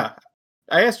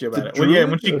asked you about it.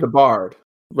 When she the bard.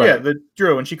 Right. Yeah, the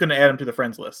Drew, and she couldn't add him to the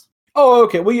friends list. Oh,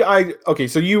 okay. Well,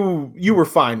 so you were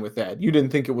fine with that. You didn't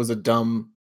think it was a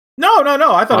dumb. No.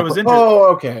 I thought it was interesting. Oh,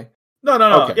 okay. No.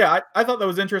 Okay. Yeah, I thought that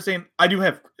was interesting. I do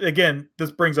have, again,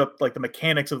 this brings up like the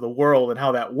mechanics of the world and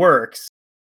how that works.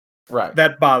 Right.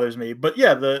 That bothers me. But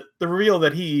yeah, the reveal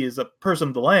that he is a person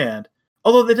of the land,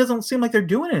 although it doesn't seem like they're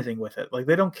doing anything with it. Like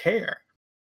they don't care.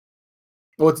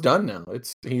 Well, it's done now.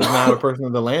 He's not a person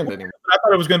of the land anymore. I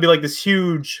thought it was going to be like this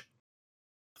huge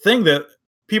thing that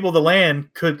people of the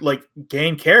land could like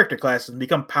gain character classes and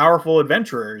become powerful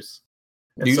adventurers.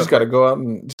 You just got to go out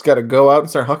and start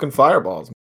hucking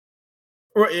fireballs.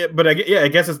 But I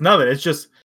guess it's nothing. It's just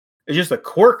a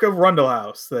quirk of Rundle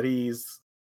House that he's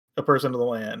a person of the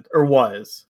land, or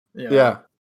was. Yeah.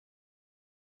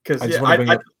 Because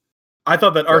I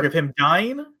thought that arc of him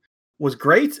dying was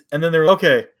great, and then they were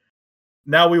okay.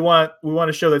 Now we want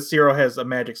to show that Zero has a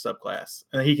magic subclass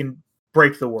and he can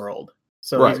break the world.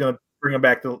 So he's going to bring him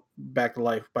back to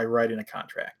life by writing a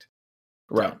contract.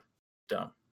 Right. Dumb.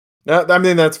 I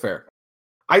mean, that's fair.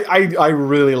 I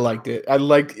really liked it. I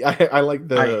like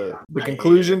the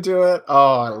conclusion to it.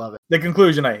 Oh, I love it. The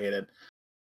conclusion I hated.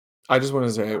 I just want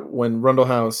to say, when Rundle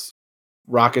House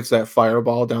rockets that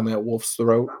fireball down that wolf's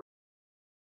throat,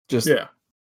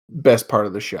 best part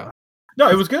of the show. No,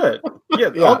 it was good.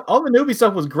 Yeah, all the newbie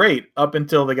stuff was great up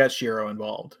until they got Shiro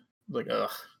involved. Like,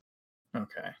 ugh.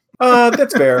 Okay.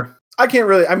 That's fair. I can't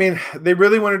really. I mean, they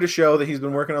really wanted to show that he's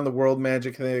been working on the world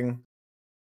magic thing.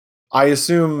 I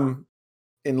assume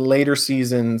in later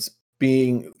seasons,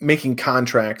 making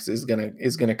contracts is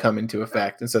gonna come into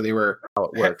effect, and so they were how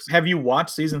it works. Have you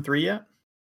watched season 3 yet?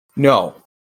 No.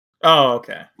 Oh,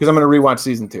 okay. Because I'm gonna rewatch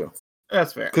season 2.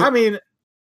 That's fair. I mean,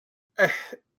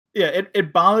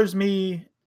 it bothers me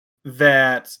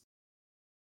that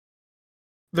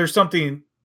there's something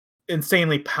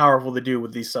insanely powerful to do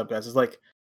with these subclasses. Like,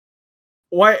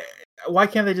 why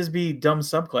can't they just be dumb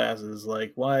subclasses?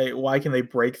 Like, why can they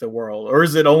break the world? Or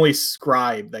is it only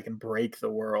Scribe that can break the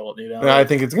world? I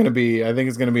think it's gonna be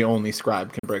only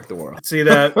Scribe can break the world. See,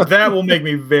 that will make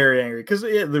me very angry, because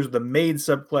there's the maid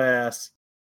subclass.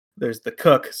 There's the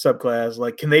cook subclass.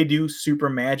 Like, can they do super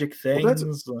magic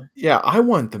things? Well, I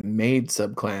want the maid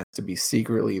subclass to be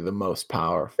secretly the most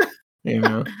powerful.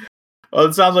 Well,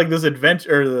 it sounds like this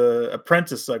adventure, or the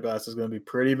apprentice subclass, is going to be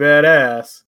pretty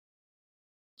badass.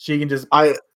 She can just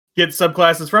get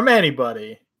subclasses from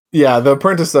anybody. Yeah, the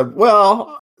apprentice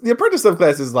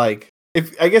subclass is like,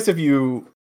 if you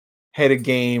had a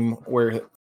game where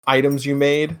items you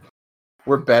made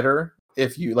were better.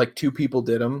 If you like 2 people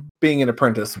did them, being an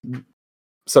apprentice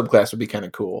subclass would be kind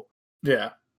of cool. Yeah,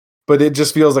 but it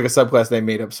just feels like a subclass they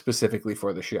made up specifically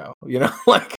for the show.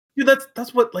 Like, dude,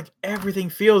 that's what like everything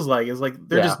feels like. Is like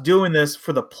they're just doing this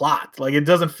for the plot. Like, it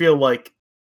doesn't feel like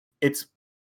it's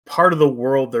part of the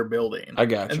world they're building. I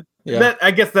got you. That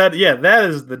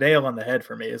is the nail on the head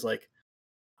for me. Is like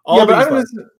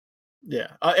everything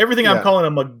I'm calling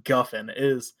a MacGuffin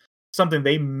is something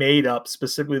they made up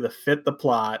specifically to fit the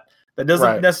plot. That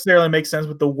doesn't necessarily make sense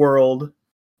with the world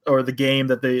or the game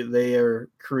that they are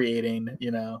creating,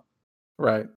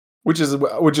 Right. Which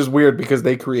is weird, because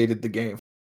they created the game.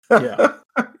 Yeah.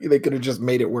 They could have just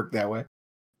made it work that way.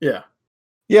 Yeah.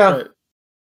 Yeah.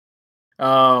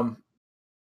 But,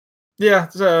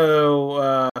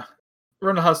 so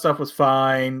Rundle House stuff was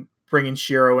fine. bringing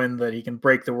Shiro in that he can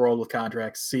break the world with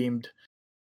contracts seemed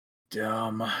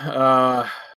dumb.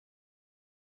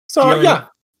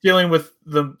 Dealing with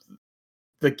the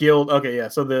guild. Okay, yeah.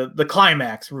 So the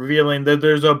climax revealing that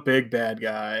there's a big bad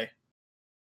guy.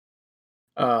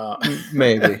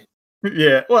 Maybe.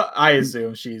 Yeah. Well, I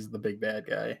assume she's the big bad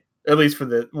guy, at least for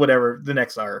the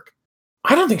next arc.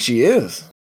 I don't think she is.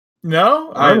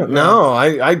 No,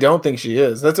 I don't think she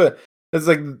is. That's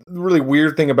like the really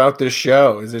weird thing about this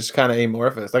show is it's kind of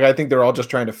amorphous. Like I think they're all just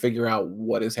trying to figure out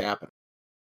what is happening.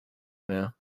 Yeah.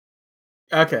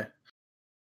 Okay.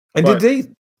 And did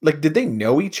they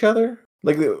know each other?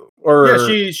 Like, or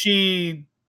yeah, she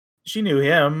knew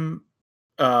him.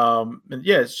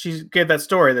 Yeah, she gave that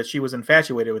story that she was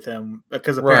infatuated with him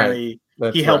because apparently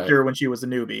he helped her when she was a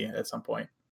newbie at some point.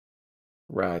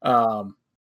 Right.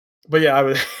 But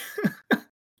yeah,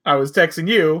 I was texting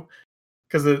you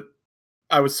because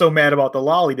I was so mad about the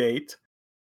lolly date.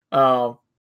 Like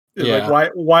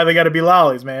why they got to be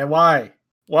lollies, man? Why?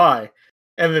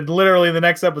 And then literally the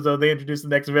next episode they introduce the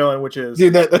next villain, which is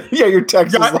your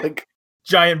text is like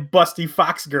giant busty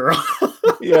fox girl.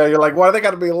 Yeah, you're like, why do they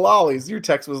got to be lollies? Your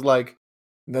text was like,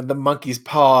 the monkey's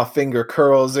paw finger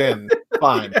curls in.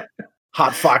 Fine.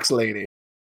 Hot fox lady.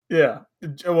 Yeah.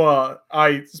 Well,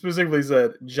 I specifically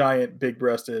said giant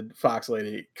big-breasted fox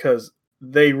lady because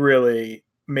they really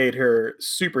made her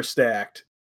super stacked.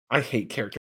 I hate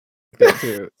characters like that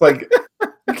too. Like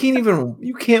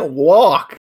you can't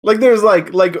walk. Like there's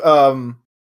like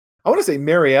I want to say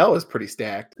Marielle is pretty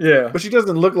stacked. Yeah. But she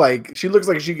doesn't look like she looks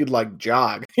like she could like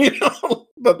jog, you know?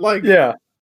 But like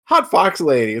Hot fox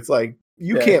lady, it's like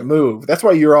you can't move. That's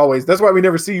why we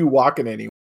never see you walking anywhere.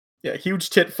 Yeah, huge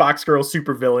tit fox girl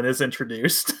supervillain is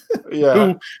introduced.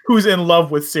 Yeah. Who's in love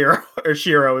with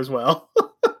Shiro as well.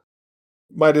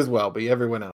 Might as well be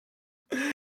everyone else.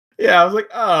 Yeah, I was like,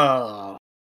 oh.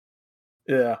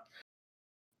 Yeah.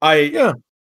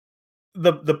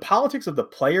 The politics of the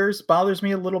players bothers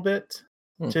me a little bit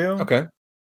too. Okay.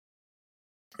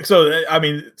 So I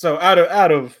mean,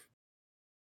 out of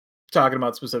talking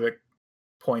about specific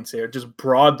points here, just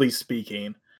broadly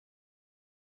speaking,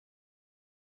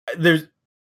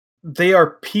 they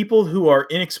are people who are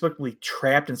inexplicably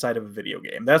trapped inside of a video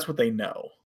game. That's what they know.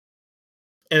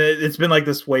 And it's been like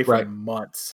this way for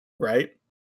months, right?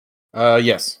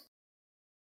 Yes.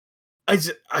 I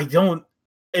don't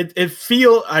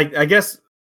I guess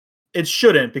it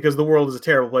shouldn't because the world is a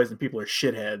terrible place and people are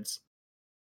shitheads.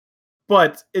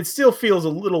 But it still feels a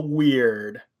little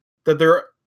weird that they're,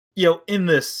 in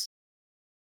this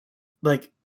like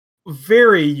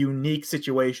very unique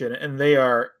situation and they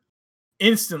are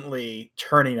instantly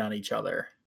turning on each other.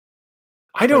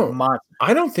 I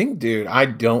don't think, dude. I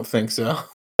don't think so.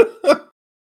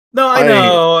 No, I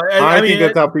know. I think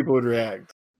that's how people would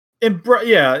react. In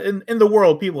the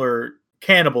world, people are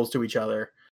cannibals to each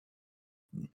other.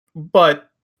 But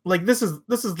like this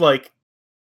is like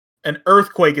an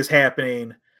earthquake is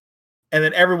happening, and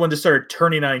then everyone just started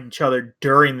turning on each other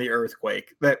during the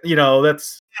earthquake.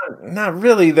 That's not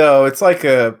really though. It's like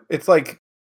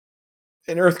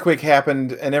an earthquake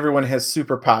happened and everyone has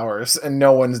superpowers and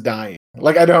no one's dying.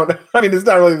 Like it's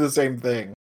not really the same thing.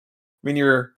 I mean,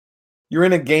 you're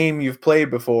in a game you've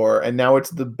played before and now it's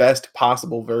the best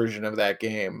possible version of that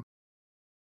game.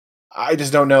 I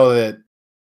just don't know that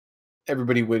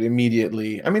everybody would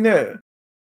immediately. I mean,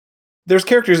 there's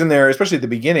characters in there, especially at the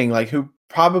beginning, like who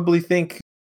probably think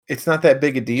it's not that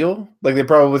big a deal. Like they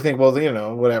probably think, well,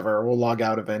 whatever, we'll log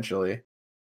out eventually.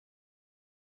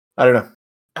 I don't know.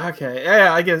 Okay,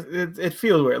 yeah, I guess it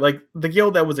feels weird. Like the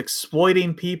guild that was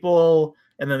exploiting people,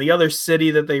 and then the other city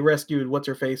that they rescued what's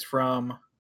her face from.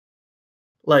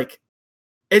 Like,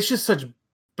 it's just such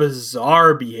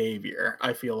bizarre behavior.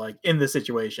 I feel like in this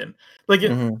situation, like,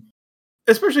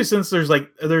 especially since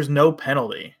there's no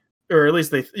penalty, or at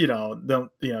least they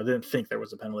didn't think there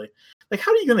was a penalty. Like,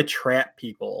 how are you going to trap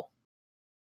people?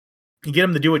 You get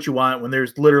them to do what you want when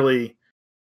there's literally,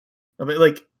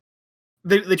 like.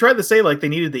 They tried to say like they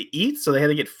needed to eat, so they had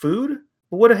to get food.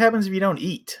 But what happens if you don't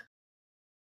eat?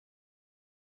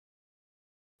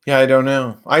 Yeah, I don't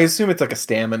know. I assume it's like a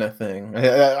stamina thing.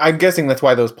 I'm guessing that's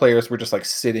why those players were just like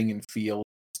sitting in field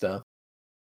stuff.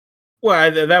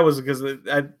 Well, that was because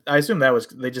I assume that was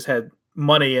they just had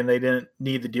money and they didn't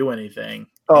need to do anything.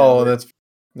 Oh,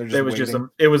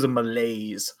 it was a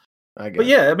malaise. I guess. But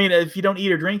yeah, I mean, if you don't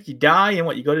eat or drink, you die,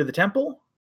 and you go to the temple.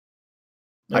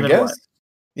 I guess. What?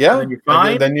 Yeah, and then you're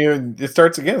fine. Then it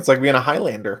starts again. It's like being a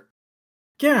Highlander.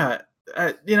 Yeah,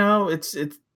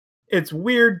 it's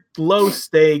weird, low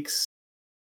stakes.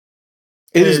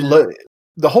 It is low.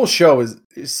 the whole show is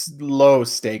low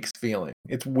stakes feeling.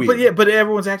 It's weird. But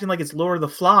everyone's acting like it's Lord of the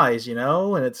Flies, and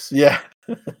it's yeah.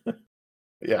 I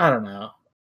don't know.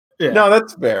 Yeah. No,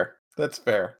 that's fair. That's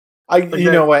fair.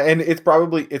 You know what? And it's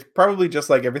probably just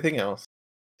like everything else,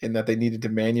 in that they needed to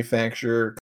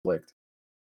manufacture conflict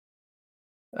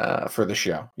for the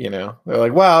show. They're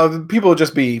like, well, people will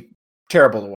just be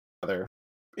terrible to one another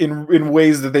in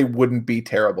ways that they wouldn't be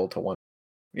terrible to one.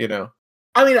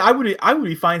 I mean, I would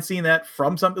be fine seeing that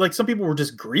from some people were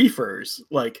just griefers.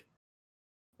 Like,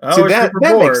 see, that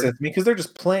makes sense to me because they're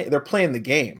just playing. They're playing the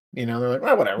game. They're like,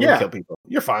 well, whatever. We'll kill people.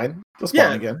 You're fine. They'll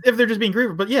spawn again. If they're just being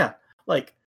griefers, but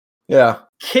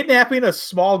kidnapping a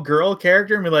small girl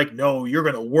character and be like, no, you're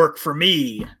gonna work for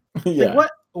me. Like,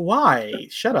 what? Why?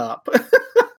 Shut up.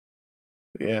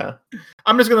 Yeah.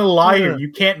 I'm just gonna lie here.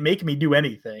 You can't make me do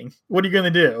anything. What are you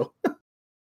gonna do?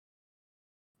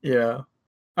 Yeah.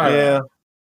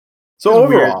 So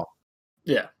overall,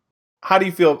 weird. How do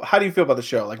you feel about the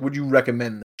show? Like, would you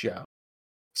recommend the show?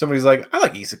 Somebody's like, I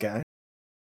like Isekai.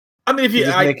 I mean, if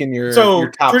you're making your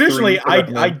top traditionally, I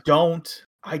don't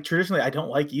like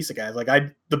isekais. Like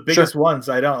the biggest ones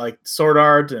I don't like, Sword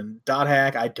Art and Dot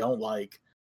Hack. I don't like.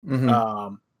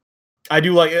 Mm-hmm. I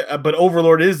do like it, but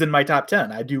Overlord is in my top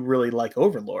 10. I do really like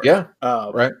Overlord. Yeah.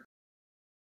 Right.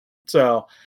 So,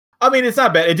 I mean, it's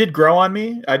not bad. It did grow on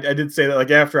me. I did say that, like,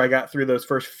 after I got through those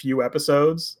first few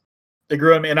episodes, it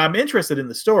grew on me, and I'm interested in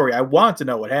the story. I want to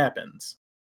know what happens.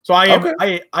 So I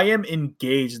am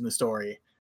engaged in the story.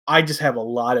 I just have a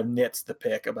lot of nits to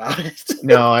pick about it.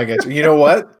 No, I get you. You know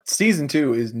what? Season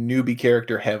 2 is newbie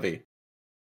character heavy.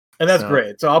 And that's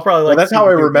great. So I'll probably that's how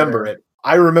I remember it.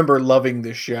 I remember loving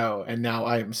this show, and now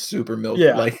I am super milk.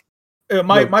 Yeah. Like,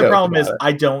 my problem is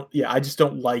I just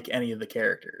don't like any of the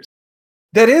characters.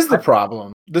 That is the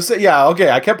problem.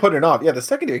 I kept putting it off. Yeah, the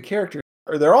secondary characters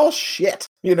they're all shit.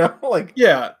 Like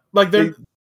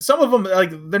some of them,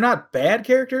 like, they're not bad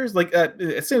characters. Like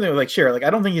same thing with like Cher. Like,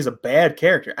 I don't think he's a bad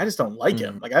character. I just don't like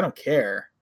him. Like, I don't care.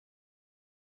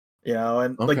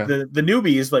 And like the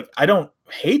newbies, like, I don't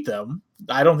hate them.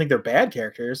 I don't think they're bad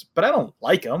characters, but I don't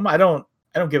like them. I don't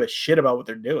give a shit about what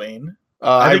they're doing.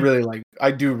 I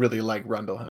do really like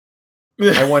Rundle.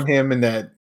 I want him in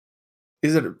that.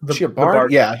 Is it a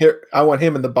bard? Yeah, I want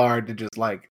him in the bard to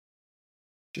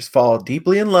just fall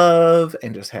deeply in love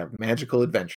and just have magical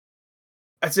adventure.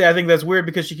 I think that's weird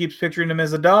because she keeps picturing him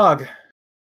as a dog.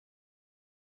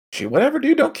 Whatever,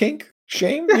 dude. Don't kink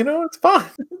shame. It's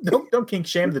fine. don't kink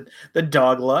shame the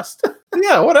dog lust.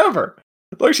 Yeah, whatever.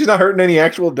 Like, she's not hurting any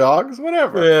actual dogs.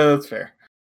 Whatever. Yeah, that's fair.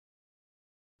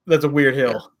 That's a weird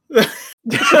hill.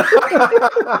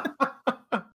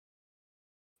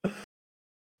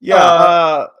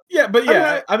 Yeah.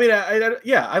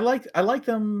 I like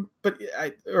them, but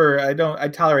I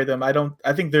tolerate them. I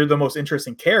think they're the most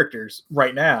interesting characters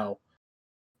right now.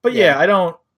 But I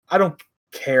don't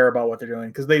care about what they're doing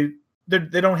because they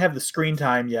don't have the screen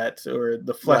time yet or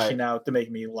the fleshing out to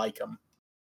make me like them.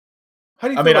 How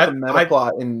do you feel about the meta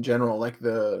plot in general? Like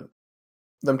them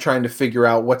trying to figure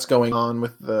out what's going on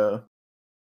with how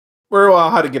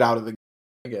to get out of the game,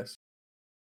 I guess.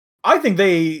 I think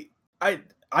I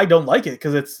don't like it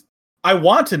because I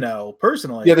want to know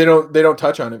personally. Yeah, they don't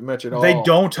touch on it much at all. They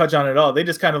don't touch on it at all. They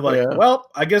just kind of like, well,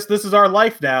 I guess this is our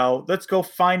life now. Let's go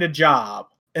find a job,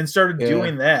 and started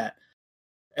doing that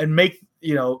and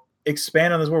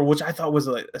expand on this world, which I thought was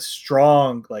a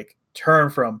strong turn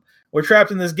from we're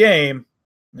trapped in this game.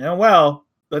 Well,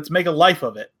 let's make a life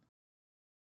of it.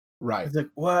 Right. It's like,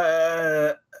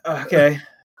 what? Okay.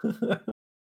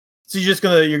 So you're just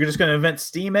gonna invent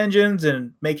steam engines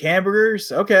and make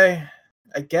hamburgers? Okay,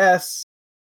 I guess.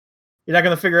 You're not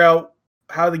gonna figure out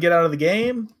how to get out of the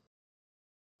game?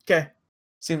 Okay.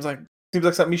 Seems like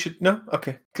something you should know.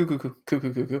 Okay. Cool.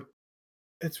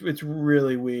 It's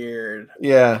really weird.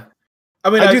 Yeah. I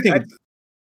mean, I do think.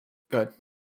 Go ahead.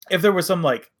 If there was some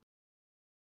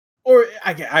or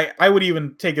I would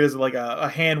even take it as a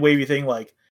hand wavy thing,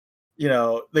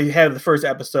 they have the first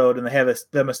episode and they have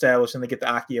them established and they get the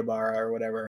Akihabara or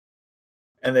whatever.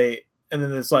 And then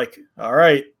it's like, all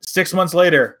right, 6 months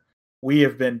later, we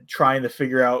have been trying to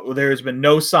figure out, there's been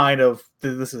no sign of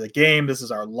this is a game. This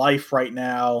is our life right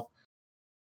now.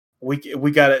 We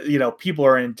got to, people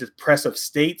are in depressive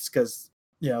states because,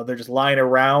 they're just lying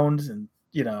around and,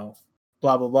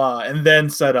 blah, blah, blah. And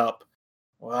then set up,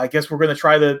 well, I guess we're going to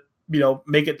try to,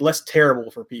 make it less terrible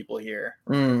for people here.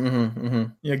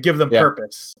 Give them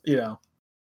purpose,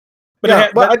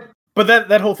 But but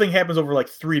that whole thing happens over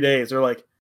 3 days. They're like,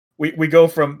 we go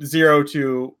from 0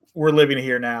 to we're living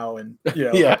here now in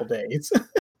a couple days.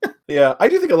 Yeah, I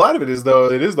do think a lot of it is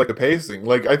though. It is like a pacing.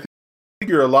 Like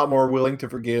you're a lot more willing to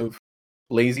forgive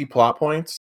lazy plot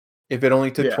points if it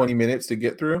only took 20 minutes to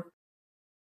get through.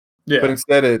 Yeah. But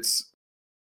instead it's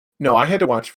no, I had to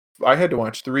watch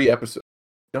 3 episodes.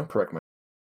 Don't correct me.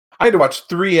 I had to watch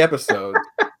 3 episodes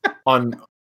on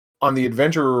the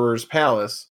Adventurer's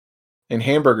Palace and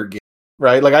Hamburger Game,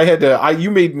 right? Like I had to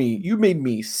you made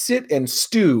me sit and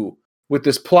stew with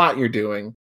this plot you're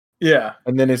doing. Yeah.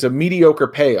 And then it's a mediocre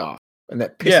payoff, and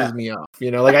that pisses me off.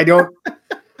 You know, like I don't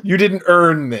you didn't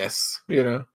earn this, you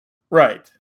know. Right.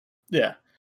 Yeah.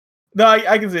 No,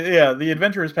 I can see. Yeah, the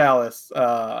Adventurer's Palace.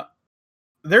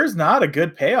 There's not a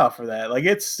good payoff for that. Like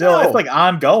it's still, it's like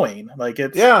ongoing. Like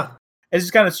it's it's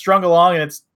just kind of strung along, and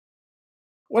it's.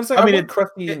 What's that? I mean, it's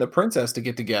Krusty and the princess to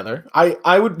get together.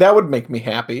 I would that would make me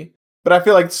happy, but I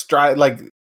feel like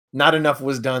not enough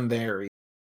was done there.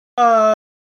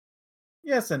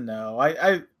 Yes and no.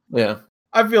 I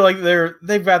feel like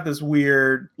they've got this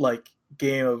weird like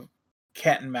game of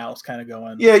cat and mouse kind of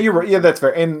going. Yeah, you're right. Yeah, that's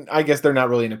fair. And I guess they're not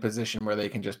really in a position where they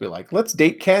can just be like, let's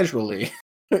date casually.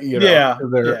 You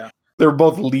know, they're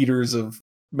both leaders of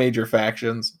major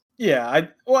factions. Yeah,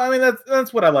 I mean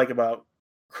that's what I like about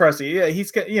Krusty. Yeah,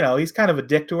 he's kind of a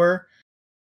dick to her,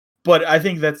 but I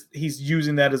think he's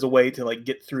using that as a way to like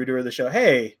get through to her the show.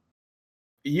 Hey,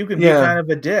 you can be kind of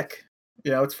a dick.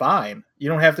 You know, it's fine. You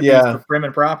don't have to be so prim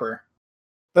and proper.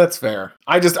 That's fair.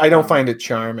 I don't find it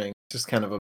charming. Just kind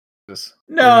of a I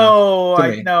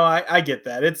get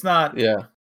that. It's not. Yeah.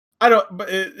 I don't. But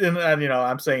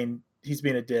I'm saying he's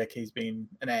being a dick. He's being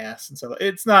an ass, and so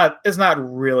it's not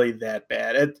really that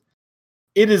bad.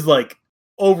 It is like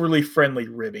overly friendly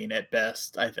ribbing at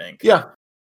best, I think. Yeah.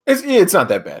 It's not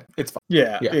that bad. It's fine.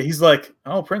 Yeah. He's like,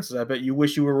 "Oh, princess, I bet you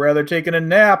wish you were rather taking a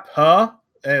nap, huh?"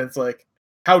 And it's like,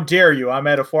 "How dare you? I'm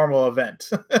at a formal event."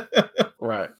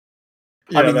 Right.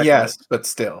 I mean, yes, but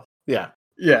still. Yeah.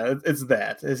 Yeah, it's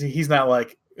that. He's not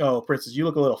like, "Oh, princess, you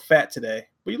look a little fat today,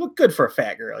 but you look good for a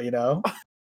fat girl," you know?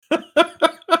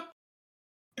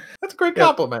 That's a great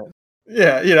compliment.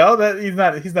 Yeah, you know, that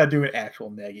he's not doing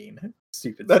actual negging.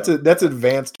 Stupid. That's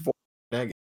advanced form of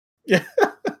negging. Yeah.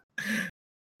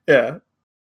 Yeah.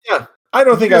 Yeah. I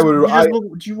don't think I would.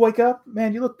 Did you wake up?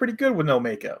 Man, you look pretty good with no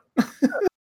makeup.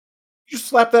 You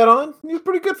slap that on? You look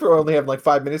pretty good for only having like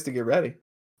 5 minutes to get ready.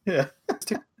 Yeah.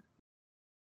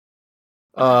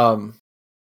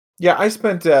 Yeah, I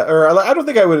spent, or I don't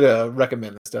think I would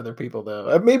recommend this to other people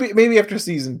though. Maybe after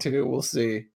season 2, we'll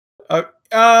see.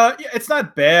 Yeah, it's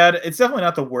not bad. It's definitely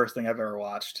not the worst thing I've ever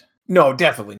watched. No,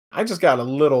 definitely. I just got a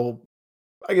little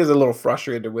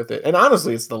frustrated with it, and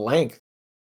honestly, it's the length.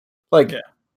 Like, you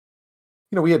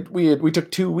know, we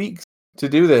took 2 weeks to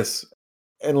do this,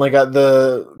 and like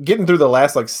getting through the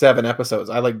last like 7 episodes,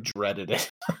 I like dreaded it.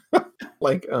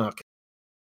 Like, okay,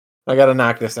 I got to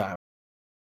knock this out.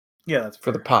 Yeah, that's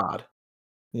for the pod.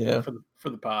 Yeah, for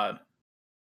the pod.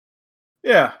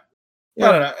 Yeah.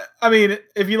 I don't know. I mean,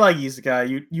 if you like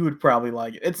Isekai, you would probably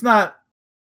like it. It's definitely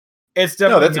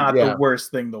not the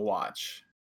worst thing to watch.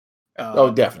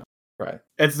 Definitely. Right.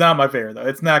 It's not my favorite though.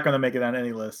 It's not going to make it on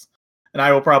any list, and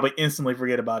I will probably instantly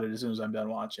forget about it as soon as I'm done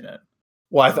watching it.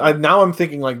 Well, now I'm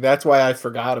thinking like that's why I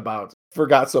forgot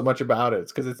so much about it.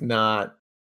 It's because it's not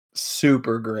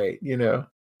super great, you know.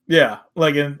 Yeah,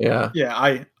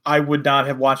 I would not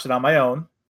have watched it on my own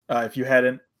if you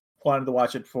hadn't wanted to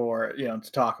watch it for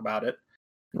to talk about it.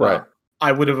 Right.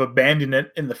 I would have abandoned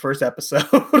it in the first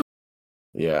episode.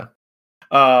 Yeah.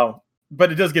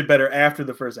 But it does get better after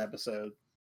the first episode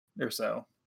or so.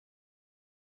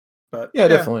 But yeah,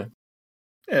 definitely.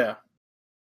 Yeah.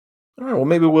 All right. Well,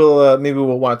 maybe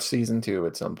we'll watch season 2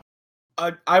 at some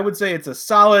point. I would say it's a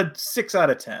solid 6 out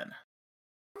of 10.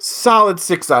 Solid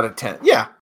 6 out of 10. Yeah.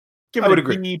 I would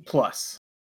agree. B+.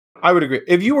 I would agree.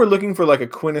 If you were looking for like a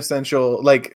quintessential,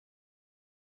 like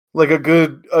a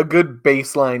good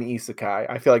baseline isekai,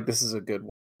 I feel like this is a good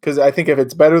one. Because I think if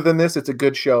it's better than this, it's a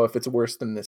good show. If it's worse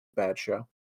than this, it's a bad show.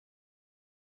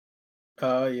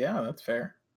 Yeah, that's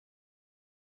fair.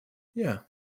 Yeah.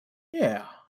 Yeah.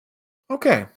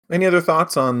 Okay. Any other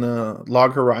thoughts on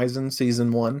Log Horizon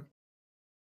season 1?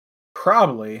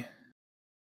 Probably.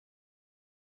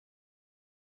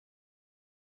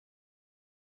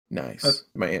 Nice.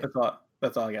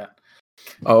 That's all I got.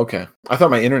 Oh, okay. I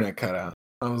thought my internet cut out.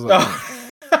 I was like,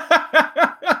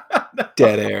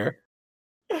 dead air.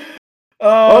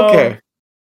 Okay.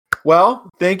 Well,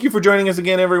 thank you for joining us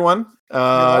again, everyone.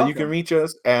 You can reach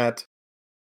us at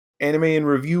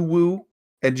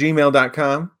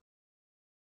animeandreviewwoo@gmail.com.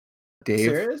 Dave.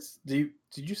 Serious? Did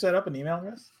you set up an email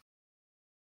address?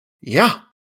 Yeah.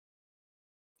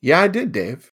 Yeah, I did,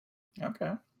 Dave.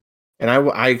 Okay. And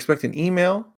I expect an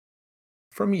email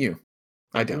from you.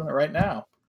 I don't. Doing it right now.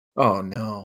 Oh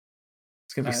no,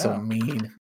 it's gonna be so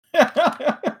mean.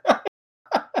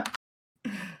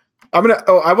 I'm gonna.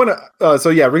 Oh, I want to. So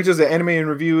yeah, reach us at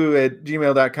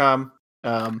animeandreview@gmail.com.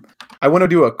 I want to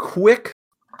do a quick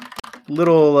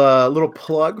little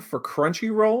plug for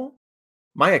Crunchyroll.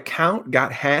 My account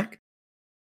got hacked.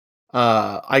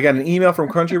 I got an email from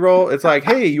Crunchyroll. It's like,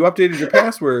 hey, you updated your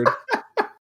password.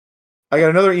 I got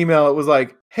another email. It was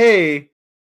like, hey,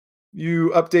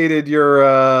 you updated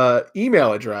your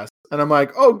email address. And I'm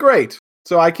like, oh, great.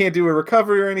 So I can't do a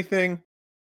recovery or anything.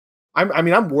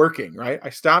 I'm working, right? I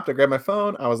stopped. I grabbed my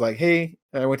phone. I was like, hey,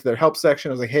 and I went to their help section.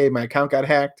 I was like, hey, my account got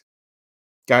hacked.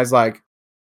 Guy's like,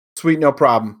 sweet, no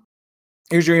problem.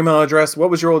 Here's your email address. What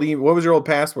was your old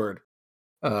password?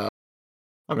 I'm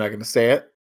not going to say it.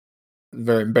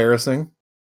 Very embarrassing.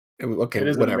 Okay, it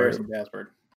is whatever. An embarrassing password.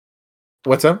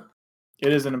 What's up?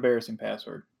 It is an embarrassing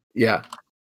password. Yeah.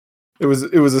 It was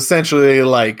essentially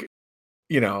like,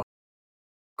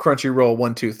 Crunchyroll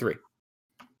 123.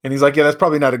 And he's like, yeah, that's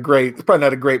probably not a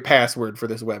great password for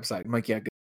this website. I'm like, yeah, good.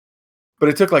 But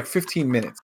it took like 15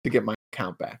 minutes to get my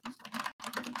account back.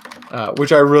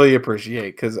 Which I really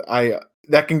appreciate, because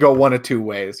that can go one of two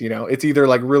ways, It's either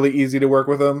like really easy to work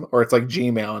with them, or it's like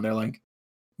Gmail and they're like,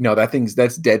 no,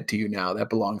 that's dead to you now. That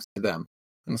belongs to them.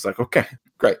 And it's like, okay,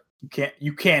 great.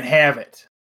 You can't have it.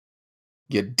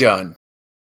 You're done.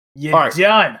 You're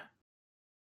done.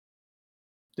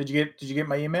 Did you get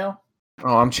my email?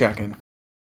 Oh, I'm checking.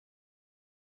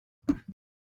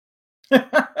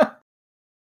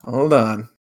 Hold on.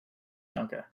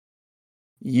 Okay.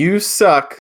 You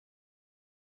suck.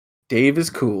 Dave is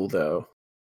cool, though.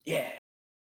 Yeah.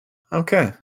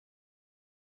 Okay.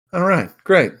 All right.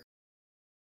 Great.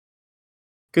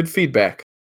 Good feedback.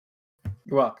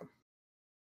 You're welcome.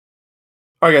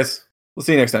 All right, guys. We'll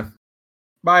see you next time.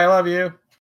 Bye. I love you.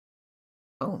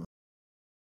 Oh.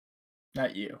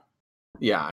 Not you.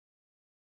 Yeah.